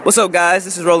What's up, guys?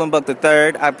 This is Roland Buck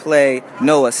III. I play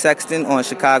Noah Sexton on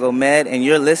Chicago Med, and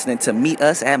you're listening to Meet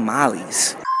Us at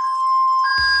Molly's.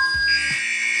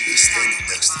 Me standing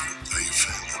next to you, are you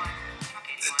family?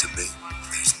 And to me,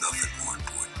 there's nothing more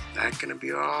important. Not gonna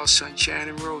be all sunshine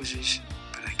and roses,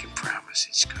 but I can promise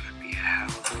it's gonna be a hell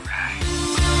of a ride.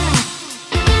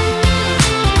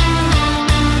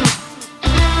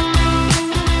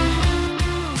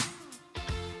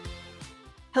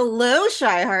 Hello,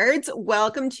 Shy Hearts.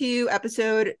 Welcome to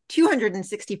episode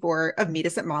 264 of Meet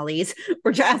Us at Molly's.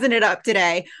 We're jazzing it up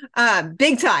today.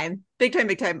 Big time.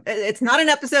 It's not an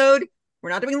episode. We're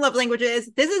not doing love languages.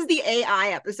 This is the AI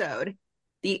episode.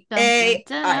 The dun, AI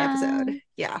dun, dun. episode.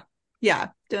 Yeah.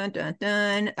 Dun, dun,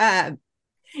 dun.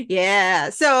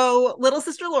 Yeah. So little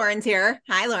sister Lauren's here.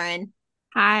 Hi, Lauren.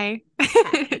 Hi.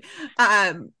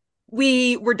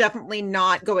 We were definitely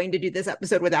not going to do this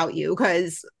episode without you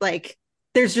because,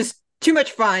 there's just too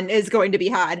much fun is going to be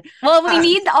had. Well, we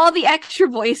need all the extra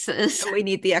voices. We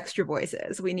need the extra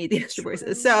voices.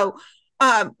 So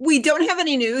we don't have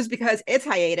any news because it's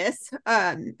hiatus.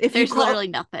 There's literally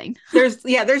nothing. There's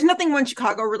nothing One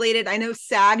Chicago related. I know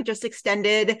SAG just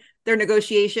extended their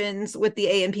negotiations with the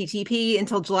AMPTP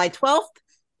until July 12th.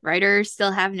 Writers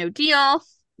still have no deal.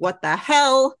 What the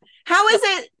hell? How is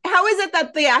it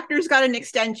that the actors got an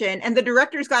extension and the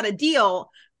directors got a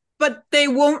deal, but they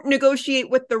won't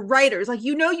negotiate with the writers?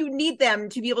 You need them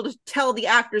to be able to tell the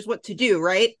actors what to do,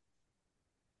 right?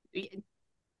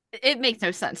 It makes no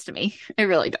sense to me. It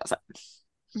really doesn't.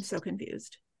 I'm so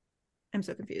confused.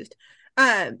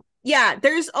 Yeah,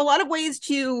 there's a lot of ways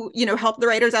to, help the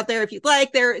writers out there if you'd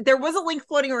like. There was a link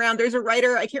floating around. There's a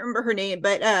writer, I can't remember her name,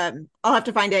 but I'll have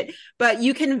to find it. But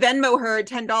you can Venmo her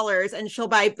 $10 and she'll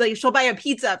buy a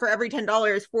pizza for every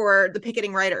 $10 for the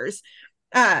picketing writers.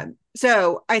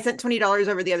 So I sent $20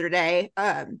 over the other day,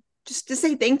 just to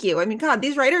say thank you. I mean, God,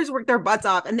 these writers work their butts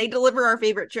off and they deliver our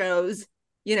favorite shows.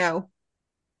 They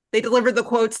deliver the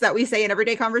quotes that we say in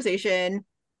everyday conversation.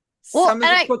 Some of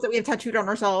the quotes that we have tattooed on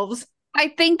ourselves. I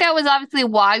think that was obviously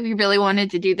why we really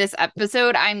wanted to do this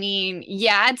episode. I mean,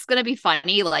 yeah, it's going to be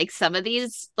funny. Some of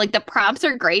these, the prompts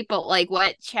are great, but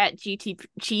what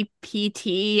ChatGPT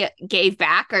gave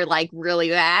back are really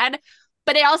bad.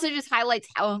 But it also just highlights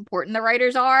how important the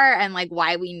writers are and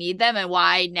why we need them and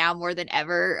why now more than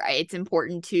ever it's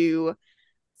important to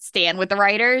stand with the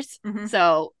writers. Mm-hmm.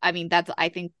 So, I mean, I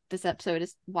think this episode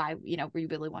is why, we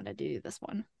really want to do this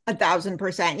one.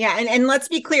 1,000%. Yeah. And let's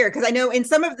be clear, because I know in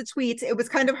some of the tweets, it was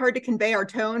kind of hard to convey our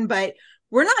tone, but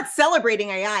we're not celebrating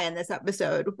AI in this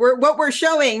episode. What we're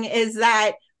showing is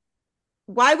that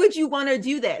why would you want to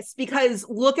do this? Because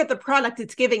look at the product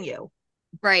it's giving you.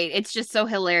 Right. It's just so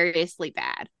hilariously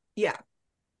bad. Yeah.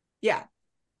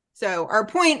 So our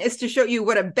point is to show you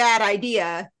what a bad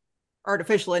idea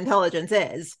artificial intelligence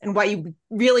is and why you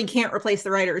really can't replace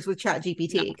the writers with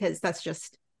ChatGPT, because that's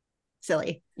just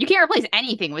silly. You can't replace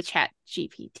anything with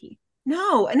ChatGPT.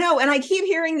 No. And I keep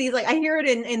hearing these, I hear it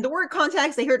in the work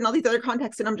context, I hear it in all these other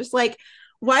contexts, and I'm just like,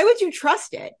 why would you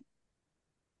trust it?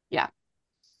 Yeah.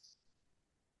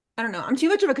 I don't know. I'm too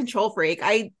much of a control freak.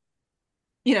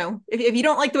 If you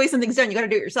don't like the way something's done, you got to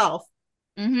do it yourself.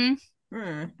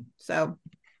 Mm-hmm. So,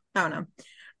 I don't know.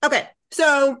 Okay,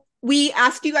 so we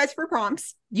asked you guys for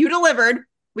prompts. You delivered.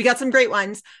 We got some great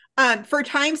ones. For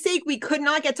time's sake, we could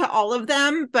not get to all of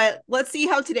them, but let's see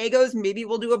how today goes. Maybe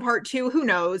we'll do a part 2. Who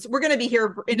knows? We're going to be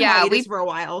here for a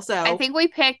while. So I think we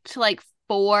picked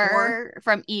four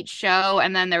from each show,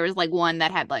 and then there was one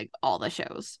that had all the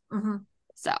shows. Mm-hmm.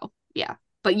 So, yeah.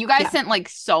 But you guys sent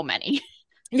so many.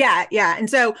 Yeah. And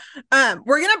so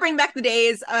we're going to bring back the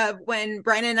days of when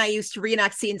Brian and I used to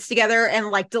reenact scenes together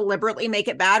and deliberately make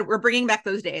it bad. We're bringing back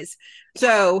those days.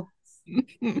 So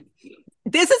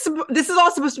this is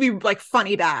all supposed to be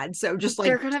funny bad. So just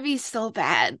they're going to be so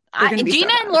bad.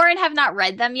 Gina and Lauren have not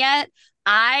read them yet.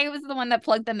 I was the one that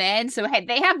plugged them in. So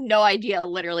they have no idea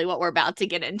literally what we're about to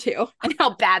get into and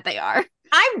how bad they are.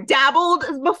 I've dabbled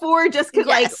before just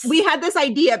because we had this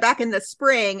idea back in the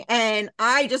spring and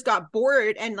I just got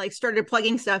bored and started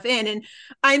plugging stuff in. And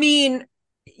I mean,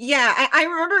 yeah, I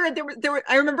remember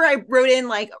I remember I wrote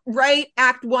in write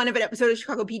act 1 of an episode of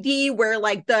Chicago PD where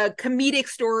the comedic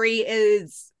story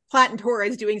is Platt and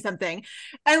Torres doing something.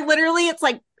 And literally it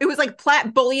was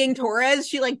Platt bullying Torres.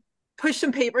 She pushed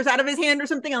some papers out of his hand or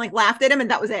something and laughed at him, and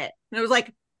that was it. And it was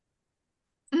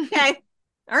okay,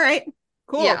 all right,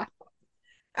 cool. Yeah.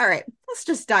 All right, let's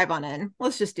just dive on in.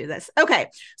 Let's just do this. Okay,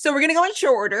 so we're going to go in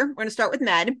show order. We're going to start with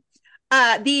Med.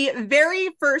 The very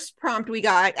first prompt we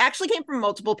got actually came from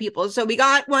multiple people. So we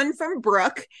got one from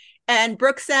Brooke, And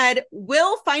Brooke said,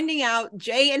 Will finding out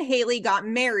Jay and Haley got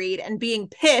married and being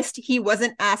pissed he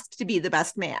wasn't asked to be the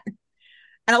best man.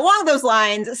 And along those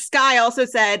lines, Sky also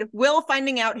said, Will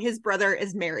finding out his brother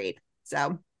is married.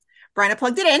 So Bryna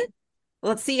plugged it in.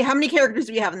 Let's see, how many characters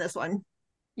do we have in this one?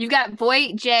 You've got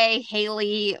Voight, Jay,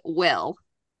 Haley, Will.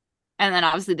 And then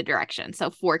obviously the direction.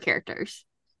 So 4 characters.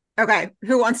 Okay,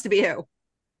 who wants to be who?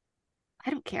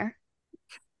 I don't care.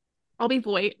 I'll be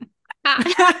Voight.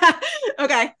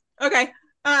 Okay.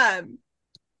 I'll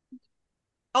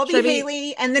be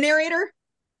Haley and the narrator.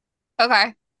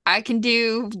 Okay. I can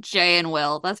do Jay and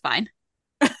Will. That's fine.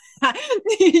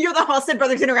 You're the Halstead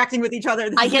brothers interacting with each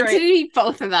other. I get to be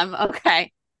both of them.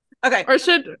 Okay. Or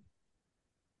should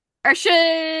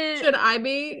should I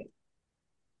be?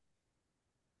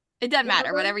 It doesn't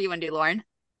matter. Whatever you want to do, Lauren.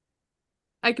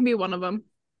 I can be one of them.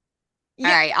 Yeah.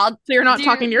 All right. So you're not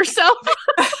talking to yourself.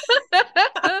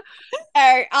 All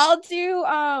right. I'll do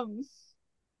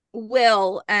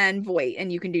Will and Voight,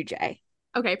 and you can do Jay.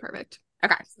 Okay, perfect.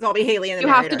 Okay. So I'll be Haley and the You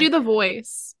narrator. have to do the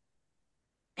voice.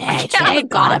 Hey, Jay,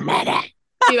 got a minute.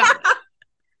 Do that.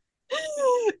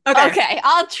 Okay,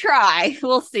 I'll try.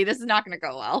 We'll see. This is not going to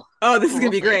go well. Oh, this is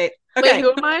going to be great. Okay.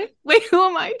 Wait, who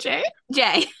am I? Jay?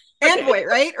 Jay. And Voight,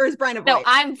 right? Or is Bryna Voight? No,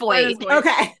 I'm Voight.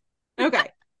 Okay.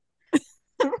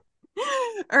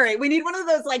 All right, we need one of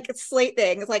those like slate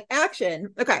things, like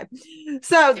action. Okay,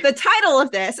 so the title of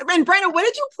this, and Bryna, what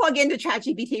did you plug into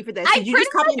ChatGPT for this? Did you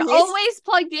just copy and paste? Always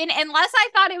plugged in, unless I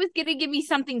thought it was going to give me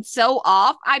something so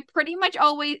off. I pretty much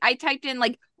always typed in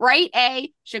like write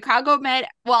a Chicago Med.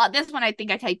 Well, this one I think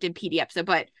I typed in PD episode,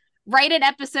 but write an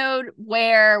episode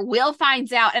where Will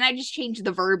finds out, and I just changed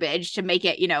the verbiage to make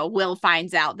it, Will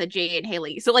finds out that Jay and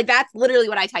Haley. So like that's literally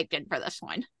what I typed in for this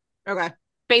one. Okay.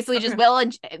 Basically, just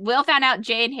Will found out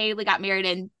Jay and Haley got married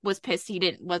and was pissed he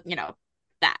didn't,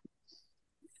 that.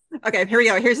 Okay, here we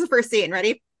go. Here's the first scene.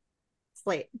 Ready?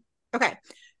 Slate. Okay.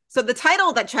 So the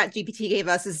title that ChatGPT gave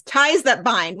us is Ties That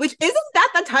Bind, which isn't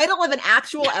that the title of an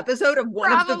actual episode of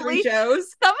one of the 3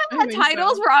 shows? Some of the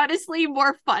titles were honestly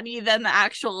more funny than the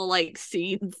actual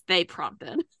scenes they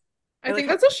prompted. I think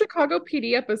that's a Chicago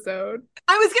PD episode.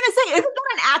 I was gonna say, isn't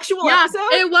that an actual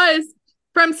episode? It was.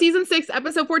 From season 6,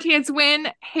 episode 14, it's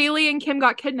when Haley and Kim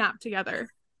got kidnapped together.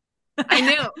 I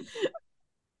knew.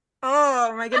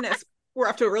 Oh my goodness. We're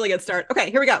off to a really good start. Okay,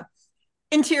 here we go.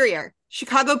 Interior,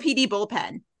 Chicago PD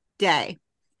bullpen, day.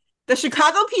 The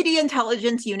Chicago PD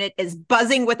intelligence unit is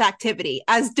buzzing with activity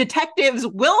as detectives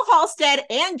Will Halstead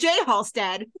and Jay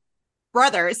Halstead,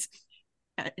 brothers,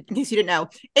 in case you didn't know,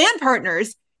 and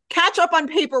partners, catch up on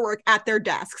paperwork at their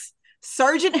desks.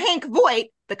 Sergeant Hank Voight,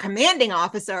 the commanding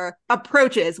officer,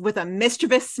 approaches with a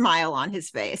mischievous smile on his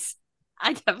face.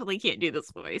 I definitely can't do this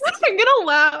voice. I'm gonna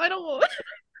laugh. I don't want.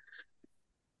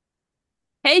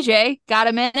 Hey, Jay, got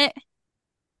a minute?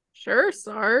 Sure,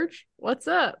 Sarge. What's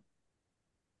up?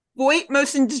 Voight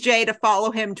motions Jay to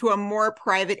follow him to a more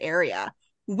private area.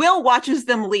 Will watches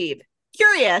them leave,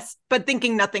 curious, but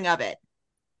thinking nothing of it.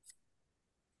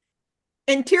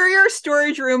 Interior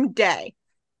storage room, day.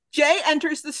 Jay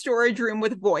enters the storage room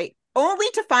with Voight, only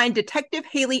to find Detective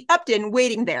Haley Upton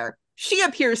waiting there. She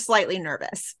appears slightly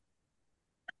nervous.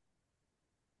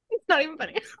 It's not even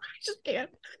funny. I just can't.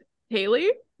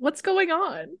 Haley, what's going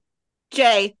on?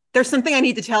 Jay, there's something I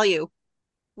need to tell you.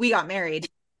 We got married.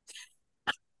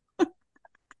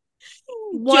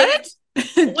 What?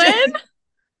 When?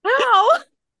 How?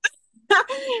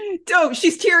 Oh,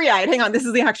 she's teary-eyed. Hang on, this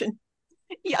is the action.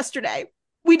 Yesterday,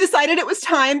 we decided it was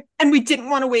time and we didn't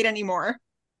want to wait anymore.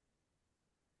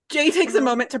 Jay takes a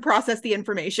moment to process the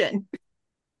information.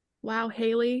 Wow,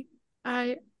 Haley,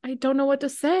 I don't know what to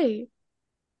say.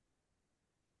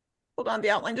 Hold on, the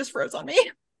outline just froze on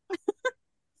me.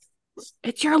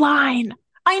 It's your line.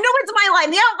 I know it's my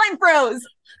line. The outline froze.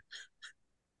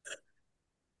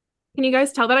 Can you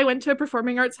guys tell that I went to a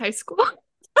performing arts high school?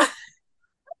 But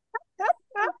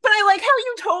I like how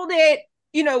you told it,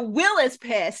 Will is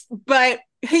pissed, but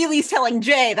Haley's telling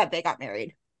Jay that they got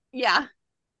married. Yeah.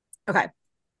 Okay.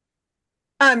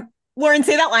 Lauren,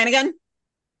 say that line again.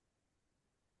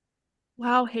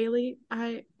 Wow, Haley,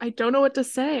 I don't know what to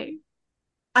say.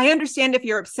 I understand if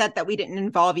you're upset that we didn't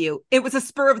involve you. It was a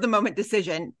spur of the moment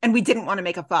decision, and we didn't want to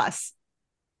make a fuss.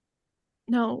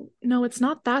 No, it's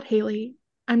not that, Haley.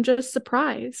 I'm just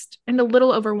surprised and a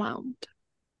little overwhelmed.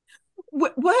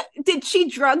 What? Did she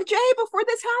drug Jay before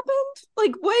this happened?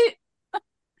 Like, what?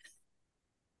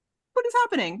 What is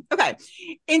happening? Okay.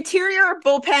 Interior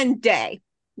bullpen, day.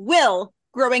 Will,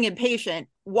 growing impatient,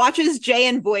 watches Jay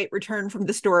and Voight return from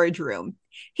the storage room.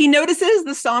 He notices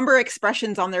the somber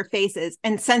expressions on their faces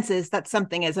and senses that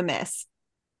something is amiss.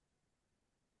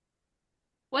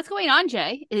 What's going on,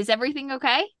 Jay? Is everything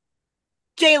okay?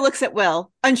 Jay looks at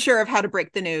Will, unsure of how to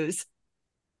break the news.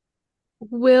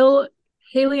 Will,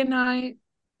 Haley and I,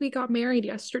 we got married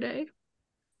yesterday.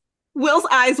 Will's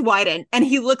eyes widen and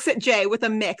he looks at Jay with a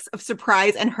mix of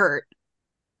surprise and hurt.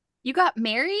 You got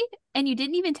married and you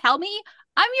didn't even tell me?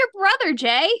 I'm your brother,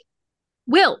 Jay.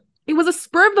 Will, it was a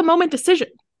spur of the moment decision.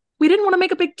 We didn't want to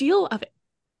make a big deal of it.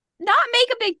 Not make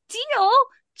a big deal.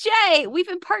 Jay, we've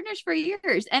been partners for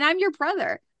years and I'm your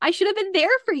brother. I should have been there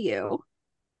for you.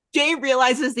 Jay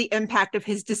realizes the impact of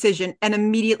his decision and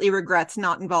immediately regrets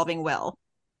not involving Will.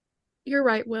 You're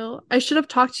right, Will. I should have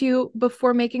talked to you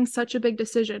before making such a big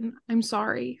decision. I'm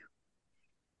sorry.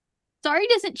 Sorry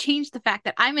doesn't change the fact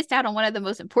that I missed out on one of the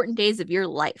most important days of your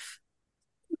life.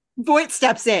 Voight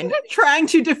steps in, trying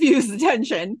to diffuse the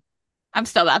tension. I'm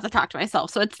still about to talk to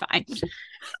myself, so it's fine.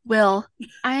 Will,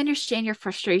 I understand your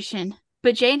frustration,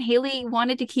 but Jay and Haley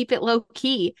wanted to keep it low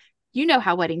key. You know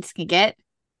how weddings can get.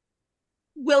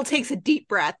 Will takes a deep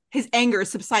breath, his anger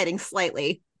subsiding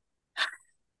slightly.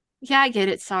 Yeah, I get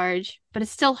it, Sarge, but it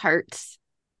still hurts.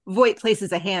 Voight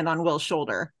places a hand on Will's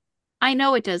shoulder. I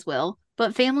know it does, Will,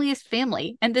 but family is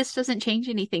family, and this doesn't change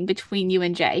anything between you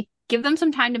and Jay. Give them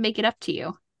some time to make it up to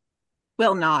you.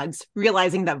 Will nods,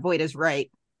 realizing that Voight is right.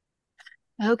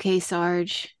 Okay,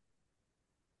 Sarge.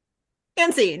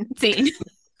 And scene. Scene.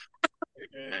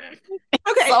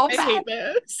 Okay. So I bad. hate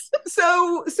this.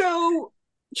 So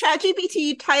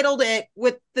ChatGPT titled it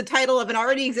with the title of an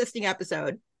already existing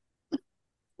episode.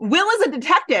 Will is a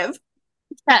detective,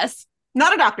 Yes.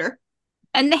 not a doctor.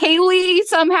 And Haley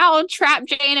somehow trapped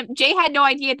Jay, and Jay had no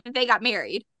idea that they got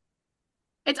married.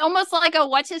 It's almost like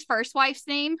what's his first wife's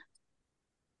name?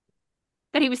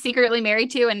 That he was secretly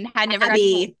married to and had never got to.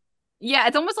 Abby. Yeah,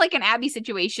 it's almost like an Abby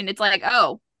situation. It's like,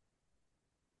 oh,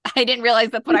 I didn't realize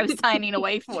that's what I was signing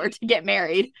away for to get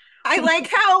married. I like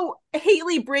how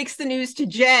Haley breaks the news to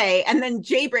Jay, and then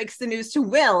Jay breaks the news to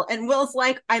Will, and Will's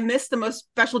like, I missed the most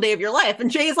special day of your life.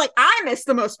 And Jay is like, I missed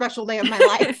the most special day of my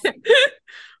life.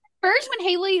 First, when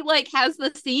Haley has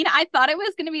the scene, I thought it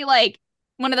was gonna be like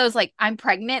one of those I'm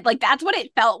pregnant. That's what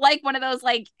it felt like. One of those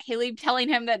Haley telling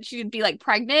him that she'd be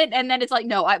pregnant, and then it's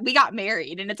no, we got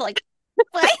married, and it's like,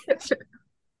 what?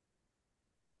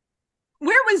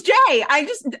 Where was Jay?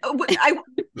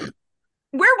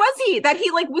 Where was he that he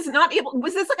was not able?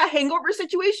 Was this a hangover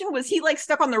situation? Was he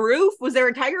stuck on the roof? Was there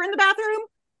a tiger in the bathroom?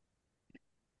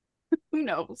 Who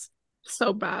knows?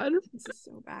 So bad. This is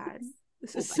so bad.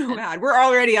 This is so bad. We're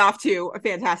already off to a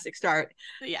fantastic start.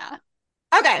 Yeah.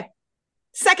 Okay.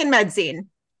 Second med scene.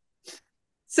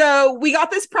 So we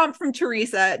got this prompt from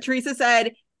Teresa. Teresa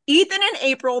said, Ethan and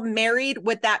April married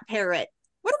with that parrot.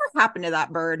 Whatever happened to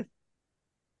that bird?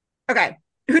 Okay.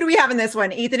 Who do we have in this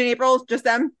one? Ethan and April? Just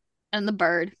them? And the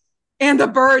bird. And the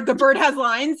bird. The bird has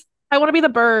lines. I want to be the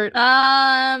bird.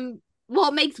 Well,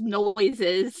 it makes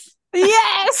noises.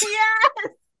 Yes.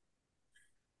 Yes.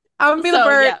 I want to be the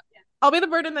bird. Yeah. I'll be the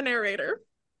bird and the narrator.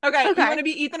 Okay. Okay. You want to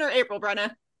be Ethan or April,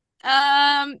 Brenna?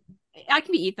 I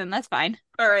can be Ethan. That's fine.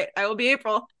 All right. I will be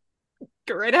April.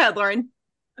 Go right ahead, Lauren.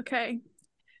 Okay.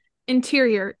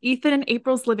 Interior, Ethan and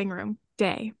April's living room.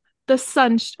 Day. The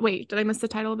sun. Wait, did I miss the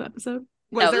title of the episode?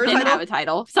 Was No, there it a didn't title? have a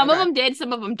title. Some of Okay. them did,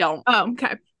 some of them don't. Oh,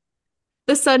 okay.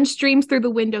 The sun streams through the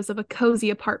windows of a cozy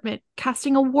apartment,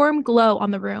 casting a warm glow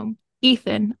on the room.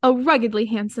 Ethan, a ruggedly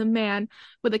handsome man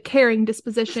with a caring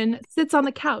disposition, sits on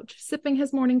the couch, sipping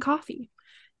his morning coffee.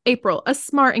 April, a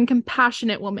smart and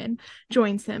compassionate woman,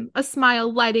 joins him, a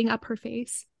smile lighting up her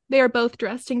face. They are both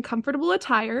dressed in comfortable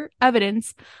attire,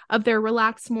 evidence of their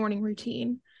relaxed morning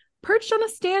routine. Perched on a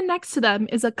stand next to them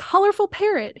is a colorful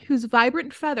parrot whose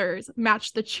vibrant feathers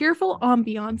match the cheerful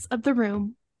ambiance of the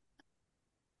room.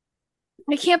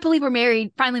 I can't believe we're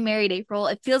finally married, April.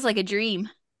 It feels like a dream.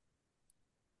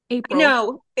 April.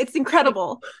 No, it's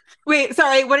incredible. Wait,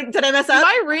 sorry. What did I mess Do up?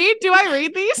 I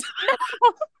read these?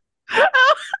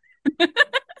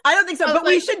 I don't think so, I was but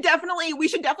we like- should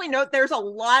definitely note there's a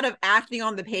lot of acting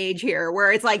on the page here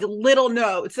where it's little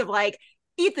notes of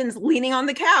Ethan's leaning on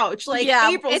the couch. Yeah,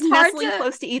 April's it's hard nestling to-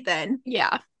 close to Ethan.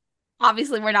 Yeah.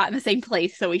 Obviously, we're not in the same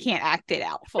place, so we can't act it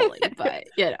out fully, but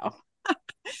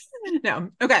No.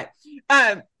 Okay.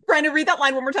 Brandon, read that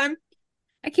line one more time.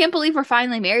 I can't believe we're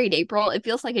finally married, April. It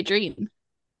feels like a dream.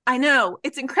 I know.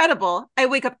 It's incredible. I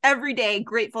wake up every day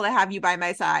grateful to have you by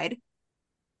my side.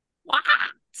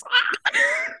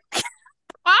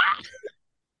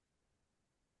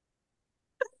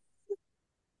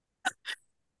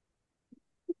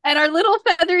 And our little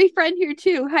feathery friend here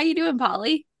too. How you doing,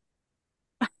 Polly?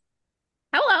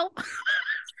 Hello.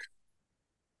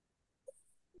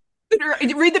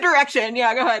 Read the direction.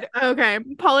 Yeah, go ahead. Okay.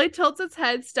 Polly tilts its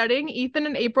head, studying Ethan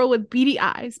and April with beady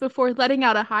eyes before letting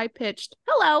out a high-pitched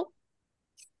hello.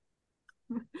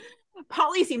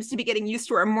 Polly seems to be getting used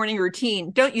to our morning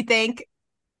routine, don't you think?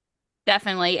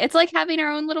 Definitely. It's like having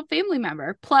our own little family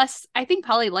member. Plus, I think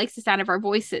Polly likes the sound of our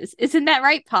voices. Isn't that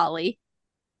right, Polly?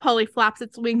 Polly flaps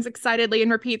its wings excitedly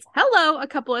and repeats hello a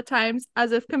couple of times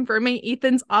as if confirming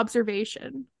Ethan's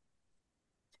observation.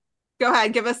 Go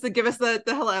ahead, give us the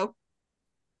hello.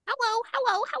 Hello,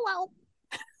 hello, hello.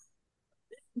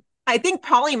 I think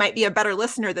Polly might be a better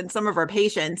listener than some of our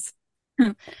patients.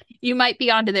 You might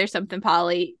be onto there something,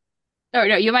 Polly. Or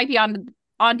no, you might be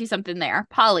onto something there.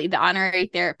 Polly, the honorary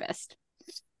therapist.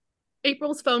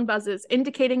 April's phone buzzes,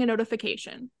 indicating a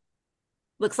notification.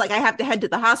 Looks like I have to head to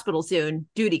the hospital soon.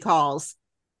 Duty calls.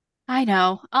 I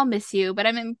know. I'll miss you, but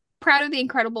I'm proud of the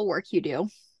incredible work you do.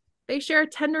 They share a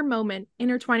tender moment,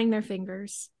 intertwining their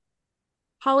fingers.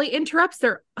 Polly interrupts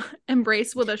their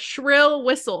embrace with a shrill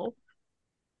whistle.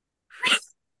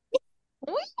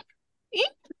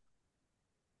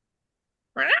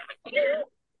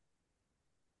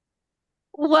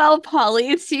 Well, Polly,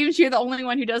 it seems you're the only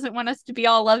one who doesn't want us to be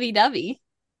all lovey-dovey.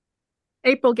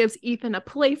 April gives Ethan a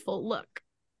playful look.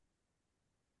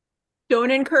 Don't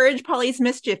encourage Polly's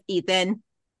mischief, Ethan.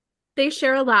 They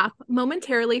share a laugh,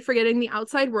 momentarily forgetting the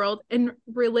outside world and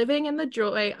reliving in the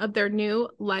joy of their new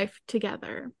life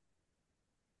together.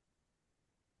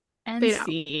 And Fade out.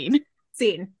 Scene.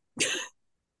 Did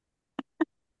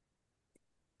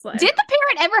the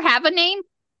parent ever have a name?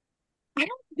 I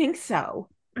don't think so.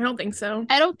 I don't think so.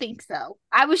 I don't think so.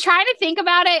 I was trying to think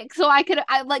about it so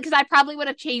because I probably would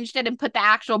have changed it and put the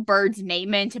actual bird's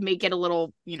name in to make it a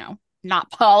little,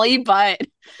 not Polly, but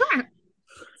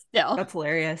still. That's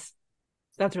hilarious.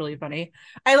 That's really funny.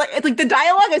 It's like the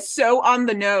dialogue is so on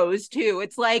the nose too.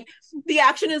 It's like the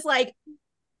action is like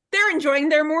they're enjoying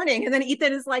their morning, and then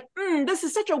Ethan is like, "This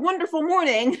is such a wonderful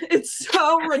morning." It's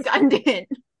so redundant.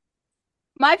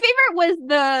 My favorite was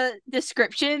the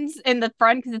descriptions in the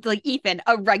front because it's like Ethan,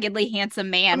 a ruggedly handsome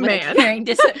man with a caring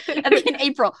and then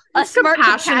April, a smart,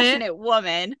 compassionate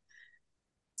woman.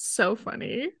 So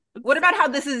funny. What about how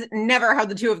this is never how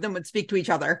the two of them would speak to each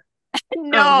other?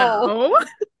 No.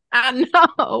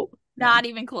 No. Not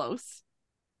even close.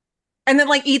 And then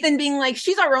like Ethan being like,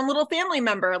 she's our own little family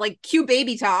member, like cute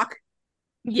baby talk.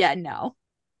 Yeah, no.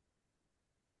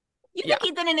 You think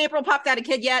Ethan and April popped out a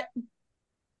kid yet?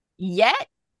 Yet?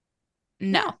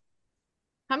 No.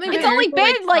 It's only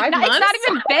been like it's not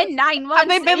even been 9 months. Have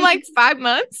they been like 5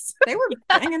 months? They were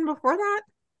banging before that.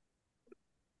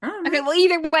 Okay, well,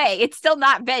 either way, it's still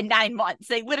not been 9 months.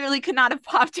 They literally could not have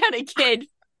popped out a kid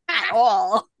at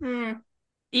all,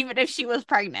 even if she was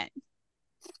pregnant.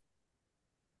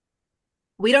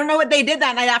 We don't know what they did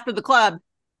that night after the club.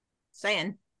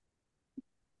 Saying.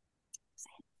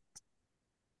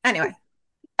 Anyway,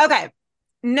 okay.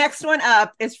 Next one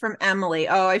up is from Emily.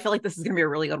 Oh, I feel like this is going to be a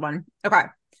really good one. Okay.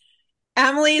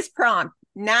 Emily's prompt.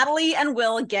 Natalie and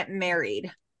Will get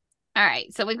married. All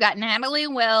right. So we've got Natalie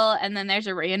and Will, and then there's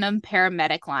a random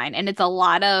paramedic line, and it's a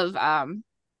lot of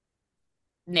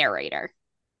narrator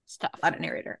stuff. A lot of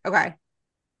narrator. Okay.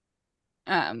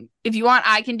 If you want,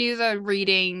 I can do the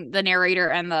reading, the narrator,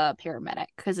 and the paramedic,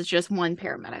 because it's just one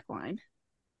paramedic line.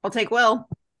 I'll take Will.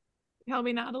 Tell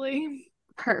me, Natalie.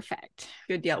 Perfect.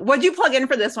 Good deal. What'd you plug in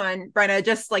for this one, Brenna?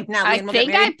 Just like Natalie and Will get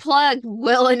married? I think I plugged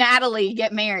Will and Natalie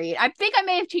get married. I think I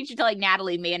may have changed it to like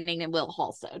Natalie Manning and Will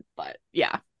Halstead, but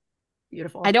yeah.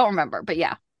 Beautiful. I don't remember, but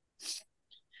yeah.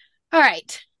 All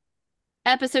right.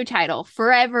 Episode title,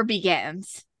 Forever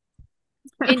Begins.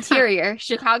 Interior,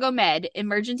 Chicago Med,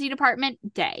 Emergency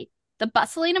Department, day. The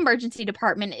bustling emergency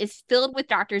department is filled with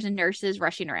doctors and nurses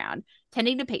rushing around,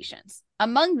 tending to patients.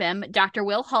 Among them, Dr.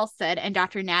 Will Halstead and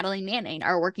Dr. Natalie Manning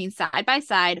are working side by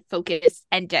side, focused,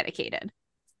 and dedicated.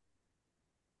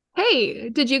 Hey,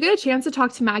 did you get a chance to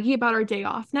talk to Maggie about our day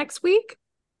off next week?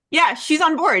 Yeah, she's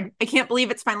on board. I can't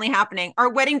believe it's finally happening. Our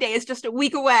wedding day is just a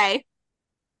week away.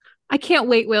 I can't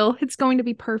wait, Will. It's going to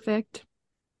be perfect.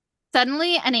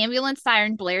 Suddenly, an ambulance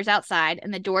siren blares outside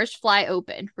and the doors fly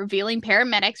open, revealing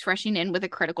paramedics rushing in with a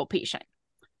critical patient.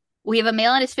 We have a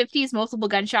male in his 50s, multiple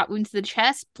gunshot wounds to the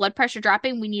chest, blood pressure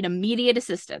dropping. We need immediate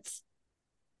assistance.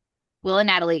 Will and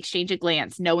Natalie exchange a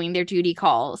glance, knowing their duty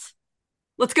calls.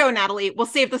 Let's go, Natalie. We'll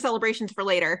save the celebrations for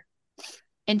later.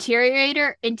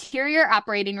 Interior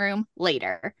operating room,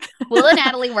 later. Will and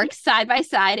Natalie work side by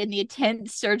side in the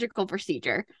intense surgical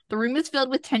procedure. The room is filled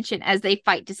with tension as they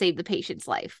fight to save the patient's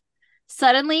life.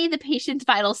 Suddenly, the patient's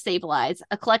vitals stabilize.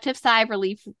 A collective sigh of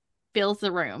relief fills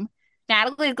the room.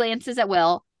 Natalie glances at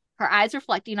Will, her eyes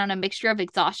reflecting on a mixture of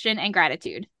exhaustion and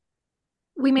gratitude.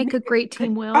 We make a great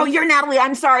team, Will. Oh, you're Natalie.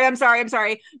 I'm sorry.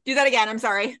 Do that again. I'm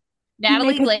sorry.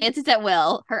 Natalie make a- glances at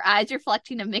Will, her eyes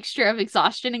reflecting a mixture of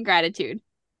exhaustion and gratitude.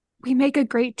 We make a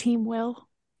great team, Will.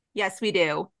 Yes, we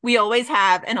do. We always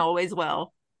have and always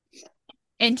will.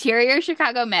 Interior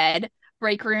Chicago Med,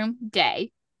 break room,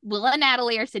 day. Will and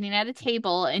Natalie are sitting at a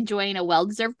table enjoying a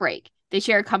well-deserved break. They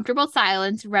share a comfortable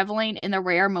silence, reveling in the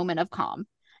rare moment of calm.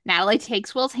 Natalie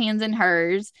takes Will's hands in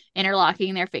hers,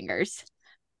 interlocking their fingers.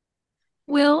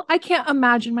 Will, I can't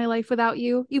imagine my life without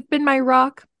you. You've been my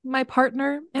rock, my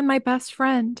partner, and my best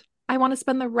friend. I want to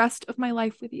spend the rest of my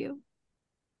life with you.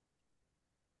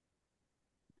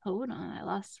 Hold on, I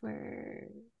lost where.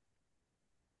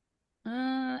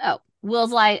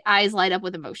 Will's eyes light up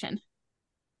with emotion.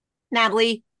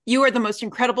 Natalie, you are the most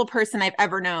incredible person I've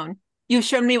ever known. You've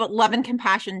shown me what love and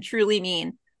compassion truly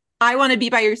mean. I want to be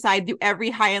by your side through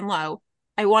every high and low.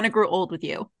 I want to grow old with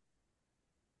you.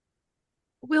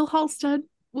 Will Halstead,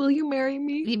 will you marry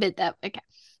me? You bit that. Okay.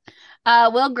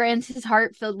 Will grants, his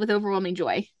heart filled with overwhelming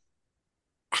joy.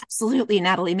 Absolutely,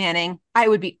 Natalie Manning. I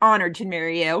would be honored to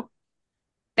marry you.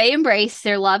 They embrace,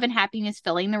 their love and happiness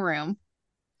filling the room.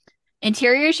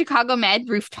 Interior Chicago Med,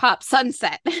 rooftop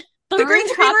sunset. The green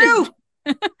screen roof!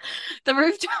 The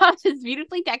rooftop is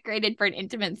beautifully decorated for an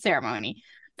intimate ceremony.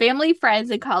 Family,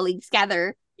 friends, and colleagues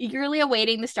gather, eagerly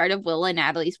awaiting the start of Will and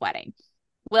Natalie's wedding.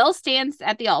 Will stands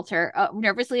at the altar,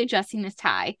 nervously adjusting his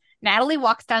tie. Natalie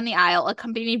walks down the aisle,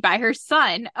 accompanied by her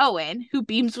son, Owen, who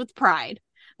beams with pride.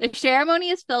 The ceremony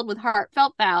is filled with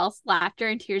heartfelt vows, laughter,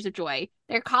 and tears of joy.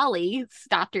 Their colleagues,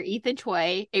 Dr. Ethan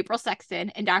Choi, April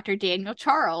Sexton, and Dr. Daniel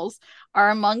Charles,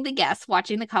 are among the guests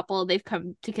watching the couple they've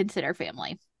come to consider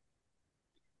family.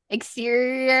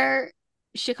 Exterior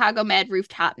Chicago Med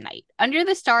rooftop night. Under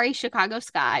the starry Chicago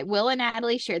sky, Will and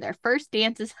Natalie share their first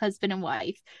dance as husband and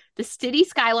wife. The city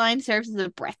skyline serves as a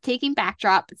breathtaking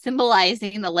backdrop,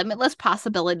 symbolizing the limitless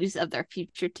possibilities of their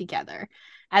future together.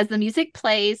 As the music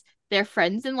plays, their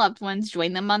friends and loved ones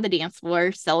join them on the dance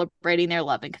floor, celebrating their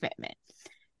love and commitment.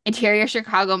 Interior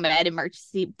Chicago Med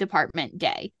Emergency Department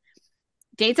day.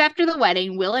 Days after the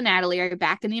wedding, Will and Natalie are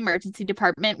back in the emergency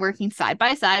department working side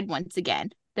by side once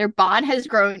again. Their bond has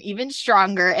grown even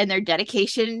stronger, and their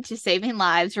dedication to saving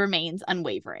lives remains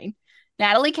unwavering.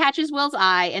 Natalie catches Will's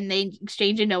eye, and they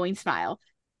exchange a knowing smile.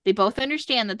 They both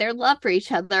understand that their love for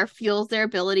each other fuels their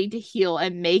ability to heal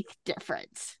and make a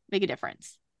difference.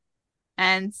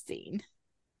 And scene.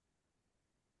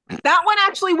 That one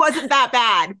actually wasn't that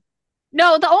bad.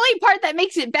 No, the only part that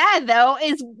makes it bad, though,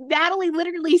 is Natalie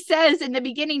literally says in the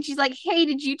beginning, she's like, hey,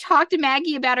 did you talk to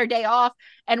Maggie about her day off?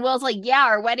 And Will's like, yeah,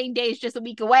 our wedding day is just a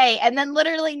week away. And then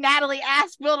literally Natalie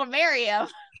asked Will to marry him.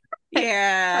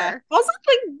 Yeah. Also,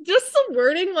 like, just the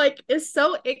wording, like, is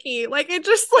so icky. Like, it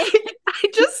just, like,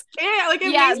 I just can't. Like,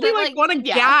 it makes me, like, want to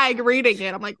gag reading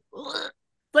it. I'm like, ugh.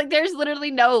 Like, there's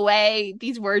literally no way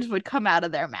these words would come out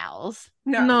of their mouths.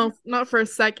 No, not for a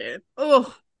second.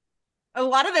 Oh. A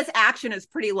lot of this action is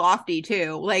pretty lofty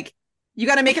too. Like, you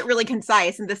got to make it really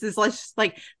concise, and this is just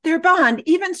like their bond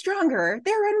even stronger.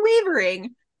 They're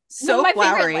unwavering. So my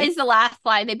flowery. favorite is the last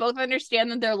line. They both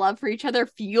understand that their love for each other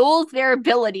fuels their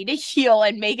ability to heal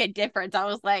and make a difference. I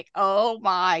was like, oh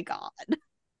my god.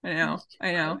 I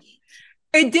know.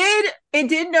 It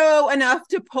did know enough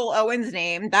to pull Owen's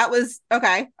name. That was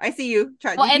okay. I see you.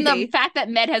 ChatGPT. Well, and the fact that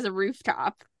Med has a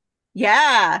rooftop.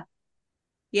 Yeah.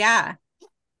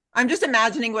 I'm just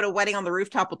imagining what a wedding on the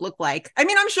rooftop would look like. I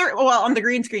mean, I'm sure, well, on the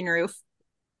green screen roof,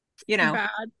 you know. Bad.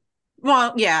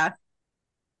 Well, yeah.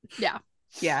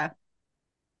 Yeah.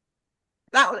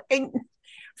 That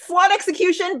flawed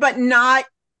execution, but not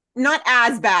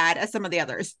as bad as some of the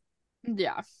others.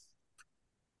 Yeah.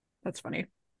 That's funny.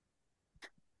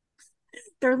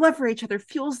 Their love for each other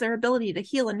fuels their ability to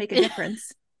heal and make a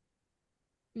difference.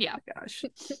 Yeah. Oh, gosh.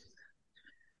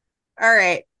 All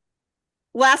right.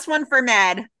 Last one for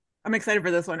Med. I'm excited for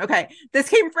this one. Okay. This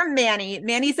came from Manny.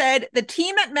 Manny said, the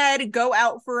team at Med go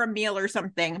out for a meal or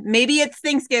something. Maybe it's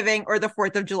Thanksgiving or the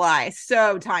 4th of July.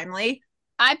 So timely.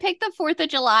 I picked the 4th of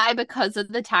July because of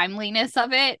the timeliness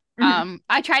of it. Mm-hmm.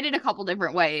 I tried it a couple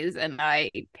different ways, and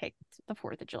I picked the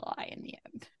 4th of July in the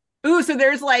end. Ooh, so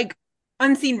there's like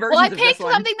unseen versions well, I of this picked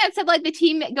one. something that said like the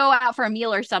team go out for a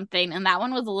meal or something, and that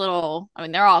one was a little, I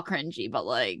mean, they're all cringy, but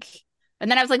like, and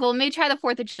then I was like, well, let me try the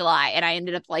 4th of July, and I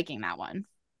ended up liking that one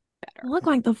better. Look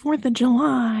like the 4th of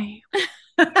July.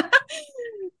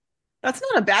 That's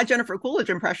not a bad Jennifer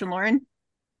Coolidge impression, Lauren.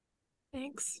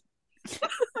 Thanks.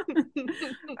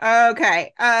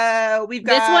 Okay. We've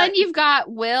got this one. You've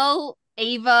got Will,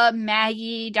 Ava,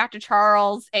 Maggie, Dr.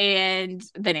 Charles, and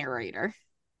the narrator.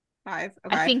 5.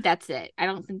 Okay. I think that's it. I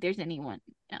don't think there's anyone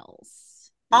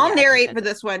else. I'll Yeah, narrate for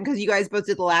this one because you guys both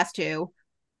did the last two.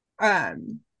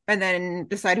 And then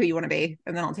decide who you want to be,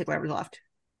 and then I'll take whatever's left.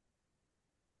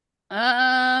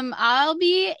 I'll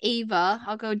be Ava.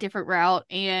 I'll go a different route,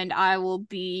 and I will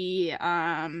be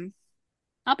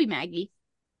I'll be Maggie.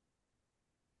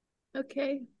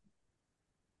 Okay.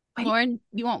 Wait. Lauren,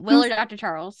 you want Will or Dr.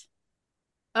 Charles?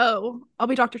 Oh, I'll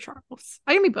be Dr. Charles.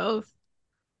 I can be both.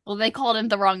 Well, they called him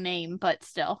the wrong name, but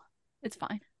still, it's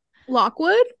fine.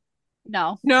 Lockwood?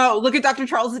 No. No, look at Dr.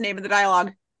 Charles' name in the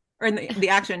dialogue or in the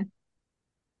action.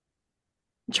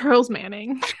 Charles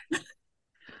Manning.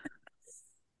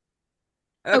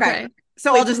 Okay.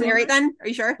 So Wait, I'll just narrate then. Are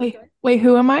you sure? Wait,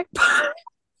 who am I?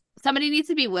 Somebody needs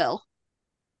to be Will.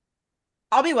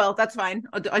 I'll be Will. That's fine.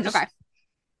 I'll just Okay.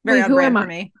 very Wait, on who brand am for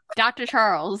I? me. Dr.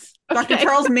 Charles. Dr. Okay.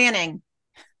 Charles Manning.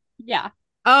 Yeah.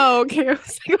 Oh, okay. I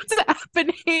was like, what's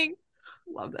happening?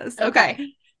 Love this. Okay.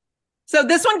 Okay. So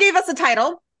this one gave us a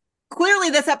title. Clearly,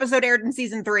 this episode aired in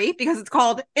season 3 because it's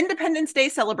called Independence Day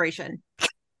Celebration.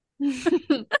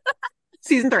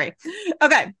 Season 3.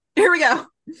 Okay, here we go.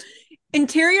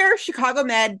 Interior Chicago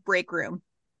Med break room.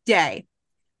 Day.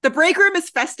 The break room is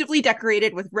festively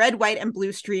decorated with red, white, and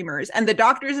blue streamers, and the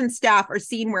doctors and staff are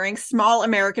seen wearing small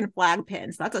American flag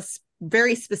pins. That's a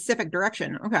very specific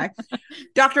direction. Okay.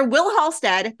 Dr. Will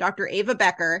Halstead, Dr. Ava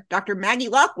Becker, Dr. Maggie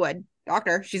Lockwood,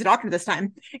 she's a doctor this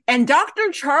time, and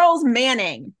Dr. Charles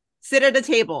Manning sit at a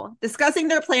table discussing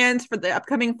their plans for the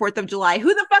upcoming 4th of July.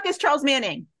 Who the fuck is Charles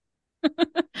Manning?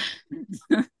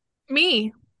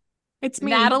 Me. It's me.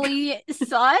 Natalie's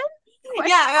son?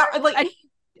 Yeah, like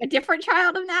a different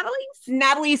child of Natalie's?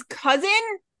 Natalie's cousin?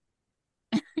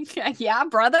 Yeah,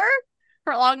 brother?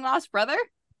 Her long lost brother?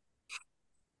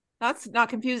 That's not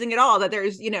confusing at all that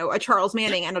there's, a Charles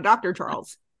Manning and a Dr.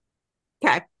 Charles.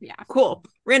 Okay. Yeah. Cool.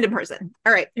 Random person.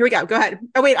 All right, here we go. Go ahead.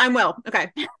 Oh, wait, I'm Will. Okay.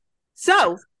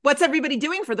 So, what's everybody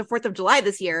doing for the 4th of July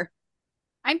this year?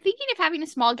 I'm thinking of having a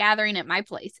small gathering at my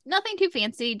place. Nothing too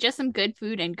fancy, just some good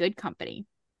food and good company.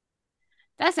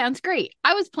 That sounds great.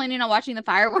 I was planning on watching the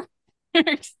fireworks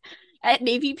at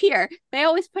Navy Pier. They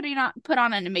always put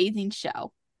on an amazing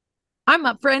show. I'm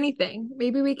up for anything.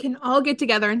 Maybe we can all get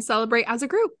together and celebrate as a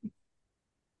group.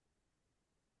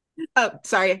 Oh,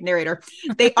 sorry, narrator.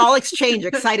 They all exchange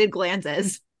excited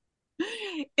glances.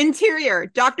 Interior,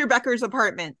 Dr. Becker's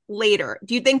apartment. Later.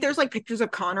 Do you think there's like pictures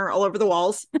of Connor all over the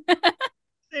walls?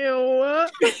 Ew.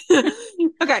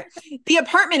 Okay. The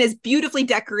apartment is beautifully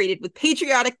decorated with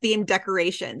patriotic themed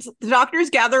decorations. The doctors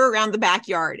gather around the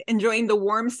backyard, enjoying the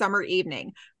warm summer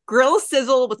evening. Grills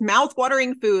sizzle with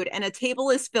mouth-watering food, and a table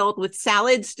is filled with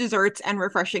salads, desserts, and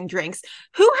refreshing drinks.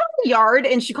 Who has a yard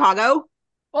in Chicago?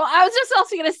 Well, I was just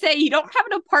also going to say, you don't have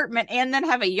an apartment and then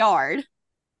have a yard.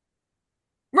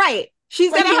 Right.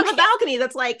 She's Like, going to you have a balcony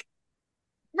that's like...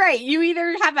 Right. You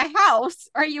either have a house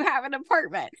or you have an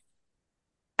apartment.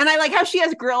 And I like how she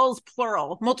has grills,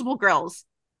 plural, multiple grills.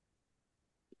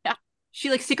 Yeah.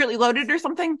 She like secretly loaded or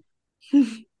something?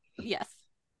 Yes.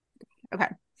 Okay.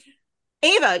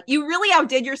 Ava, you really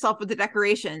outdid yourself with the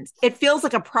decorations. It feels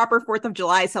like a proper 4th of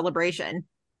July celebration.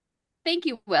 Thank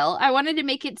you, Will. I wanted to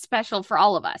make it special for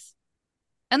all of us.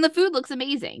 And the food looks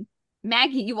amazing.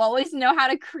 Maggie, you always know how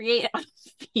to create a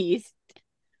feast.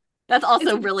 That's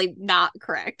also really not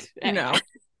correct. No.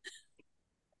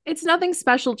 It's nothing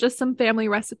special, just some family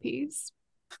recipes.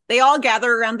 They all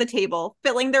gather around the table,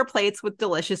 filling their plates with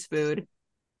delicious food.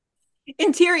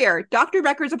 Interior, Dr.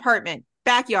 Becker's apartment,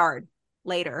 backyard,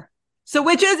 later. So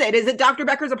which is it? Is it Dr.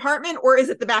 Becker's apartment or is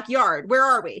it the backyard? Where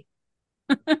are we?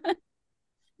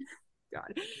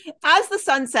 God. As the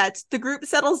sun sets, the group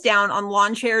settles down on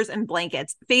lawn chairs and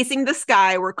blankets, facing the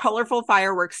sky where colorful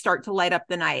fireworks start to light up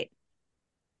the night.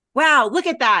 Wow, look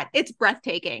at that. It's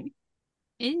breathtaking.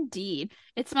 Indeed.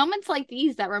 It's moments like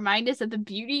these that remind us of the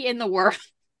beauty in the world.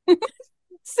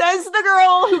 Says the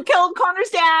girl who killed Connor's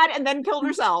dad and then killed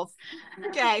herself.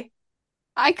 Okay.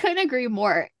 I couldn't agree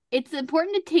more. It's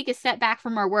important to take a step back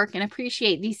from our work and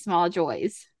appreciate these small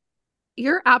joys.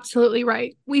 You're absolutely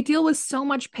right. We deal with so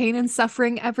much pain and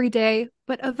suffering every day,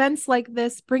 but events like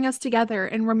this bring us together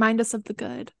and remind us of the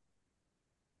good.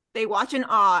 They watch in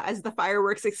awe as the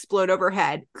fireworks explode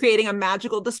overhead, creating a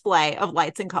magical display of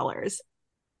lights and colors.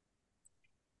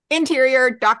 Interior,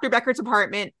 Dr. Becker's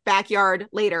apartment, backyard,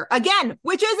 later. Again,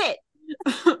 which is it?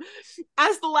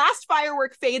 As the last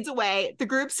firework fades away, the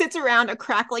group sits around a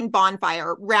crackling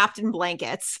bonfire wrapped in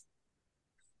blankets.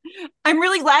 I'm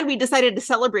really glad we decided to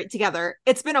celebrate together.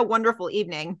 It's been a wonderful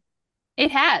evening.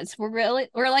 It has. We're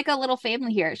like a little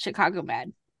family here at Chicago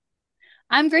Med.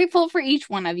 I'm grateful for each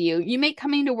one of you. You make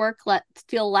coming to work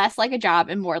feel less like a job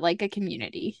and more like a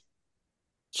community.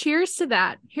 Cheers to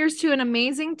that. Here's to an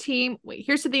amazing team. Wait,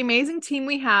 here's to the amazing team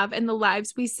we have and the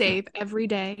lives we save every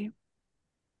day.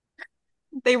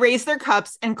 They raise their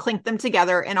cups and clink them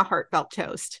together in a heartfelt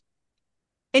toast.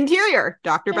 Interior,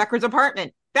 Dr. Becker's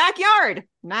apartment. Backyard,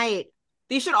 night.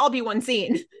 These should all be one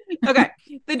scene. Okay.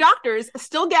 The doctors,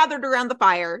 still gathered around the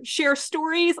fire, share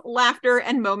stories, laughter,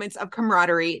 and moments of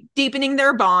camaraderie, deepening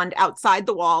their bond outside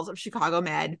the walls of Chicago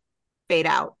Med. Fade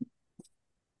out.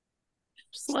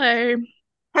 Slay.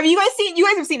 Have you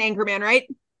guys have seen Anchorman, right?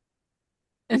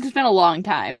 It's been a long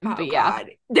time, but yeah. God.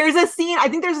 There's a scene, I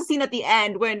think there's a scene at the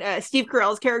end when Steve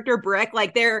Carell's character Brick,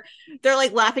 like they're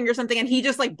like laughing or something, and he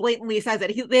just like blatantly says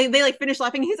it. They like finish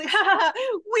laughing. He's like, ha, ha,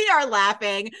 ha, we are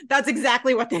laughing. That's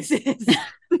exactly what this is.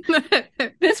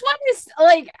 This one is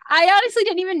like, I honestly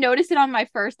didn't even notice it on my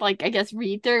first, like, I guess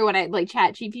read through when I like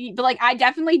ChatGPT, but like I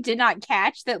definitely did not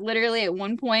catch that literally at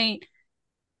one point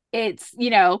it's, you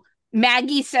know,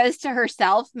 Maggie says to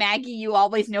herself, Maggie, you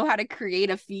always know how to create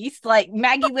a feast. Like,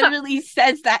 Maggie literally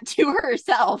says that to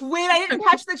herself. Wait, I didn't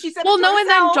catch that she said Well, it to no, and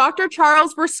then herself. Dr.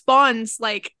 Charles responds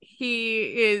like he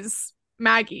is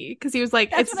Maggie because he was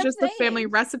like, That's it's what I'm just the family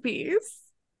saying. recipes.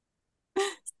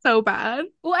 So bad.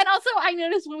 Well, and also I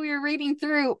noticed when we were reading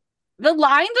through, the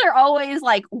lines are always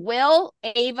like Will,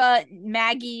 Ava,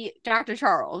 Maggie, Dr.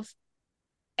 Charles.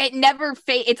 It never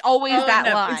it's always that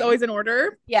no, line. It's always in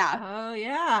order. Yeah. Oh,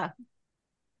 yeah.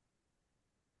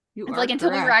 It's like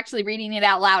until we were actually reading it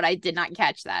out loud, I did not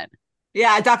catch that.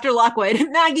 Yeah, Dr. Lockwood.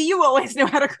 Maggie, you always know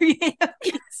how to create a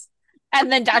feast.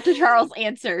 And then Dr. Charles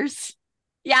answers.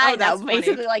 Yeah, Oh, I know. that's funny.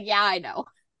 Basically, like, yeah, I know.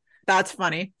 That's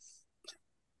funny.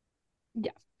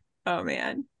 Yeah. Oh,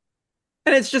 man.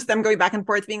 And it's just them going back and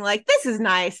forth being like, this is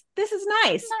nice. This is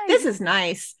nice. This is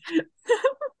nice.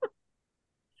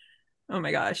 Oh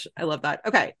my gosh. I love that.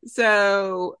 Okay.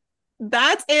 So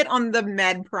that's it on the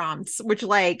med prompts, which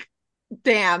like,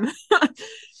 damn,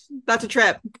 that's a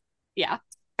trip. Yeah.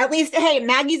 At least, hey,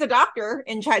 Maggie's a doctor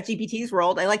in ChatGPT's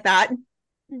world. I like that.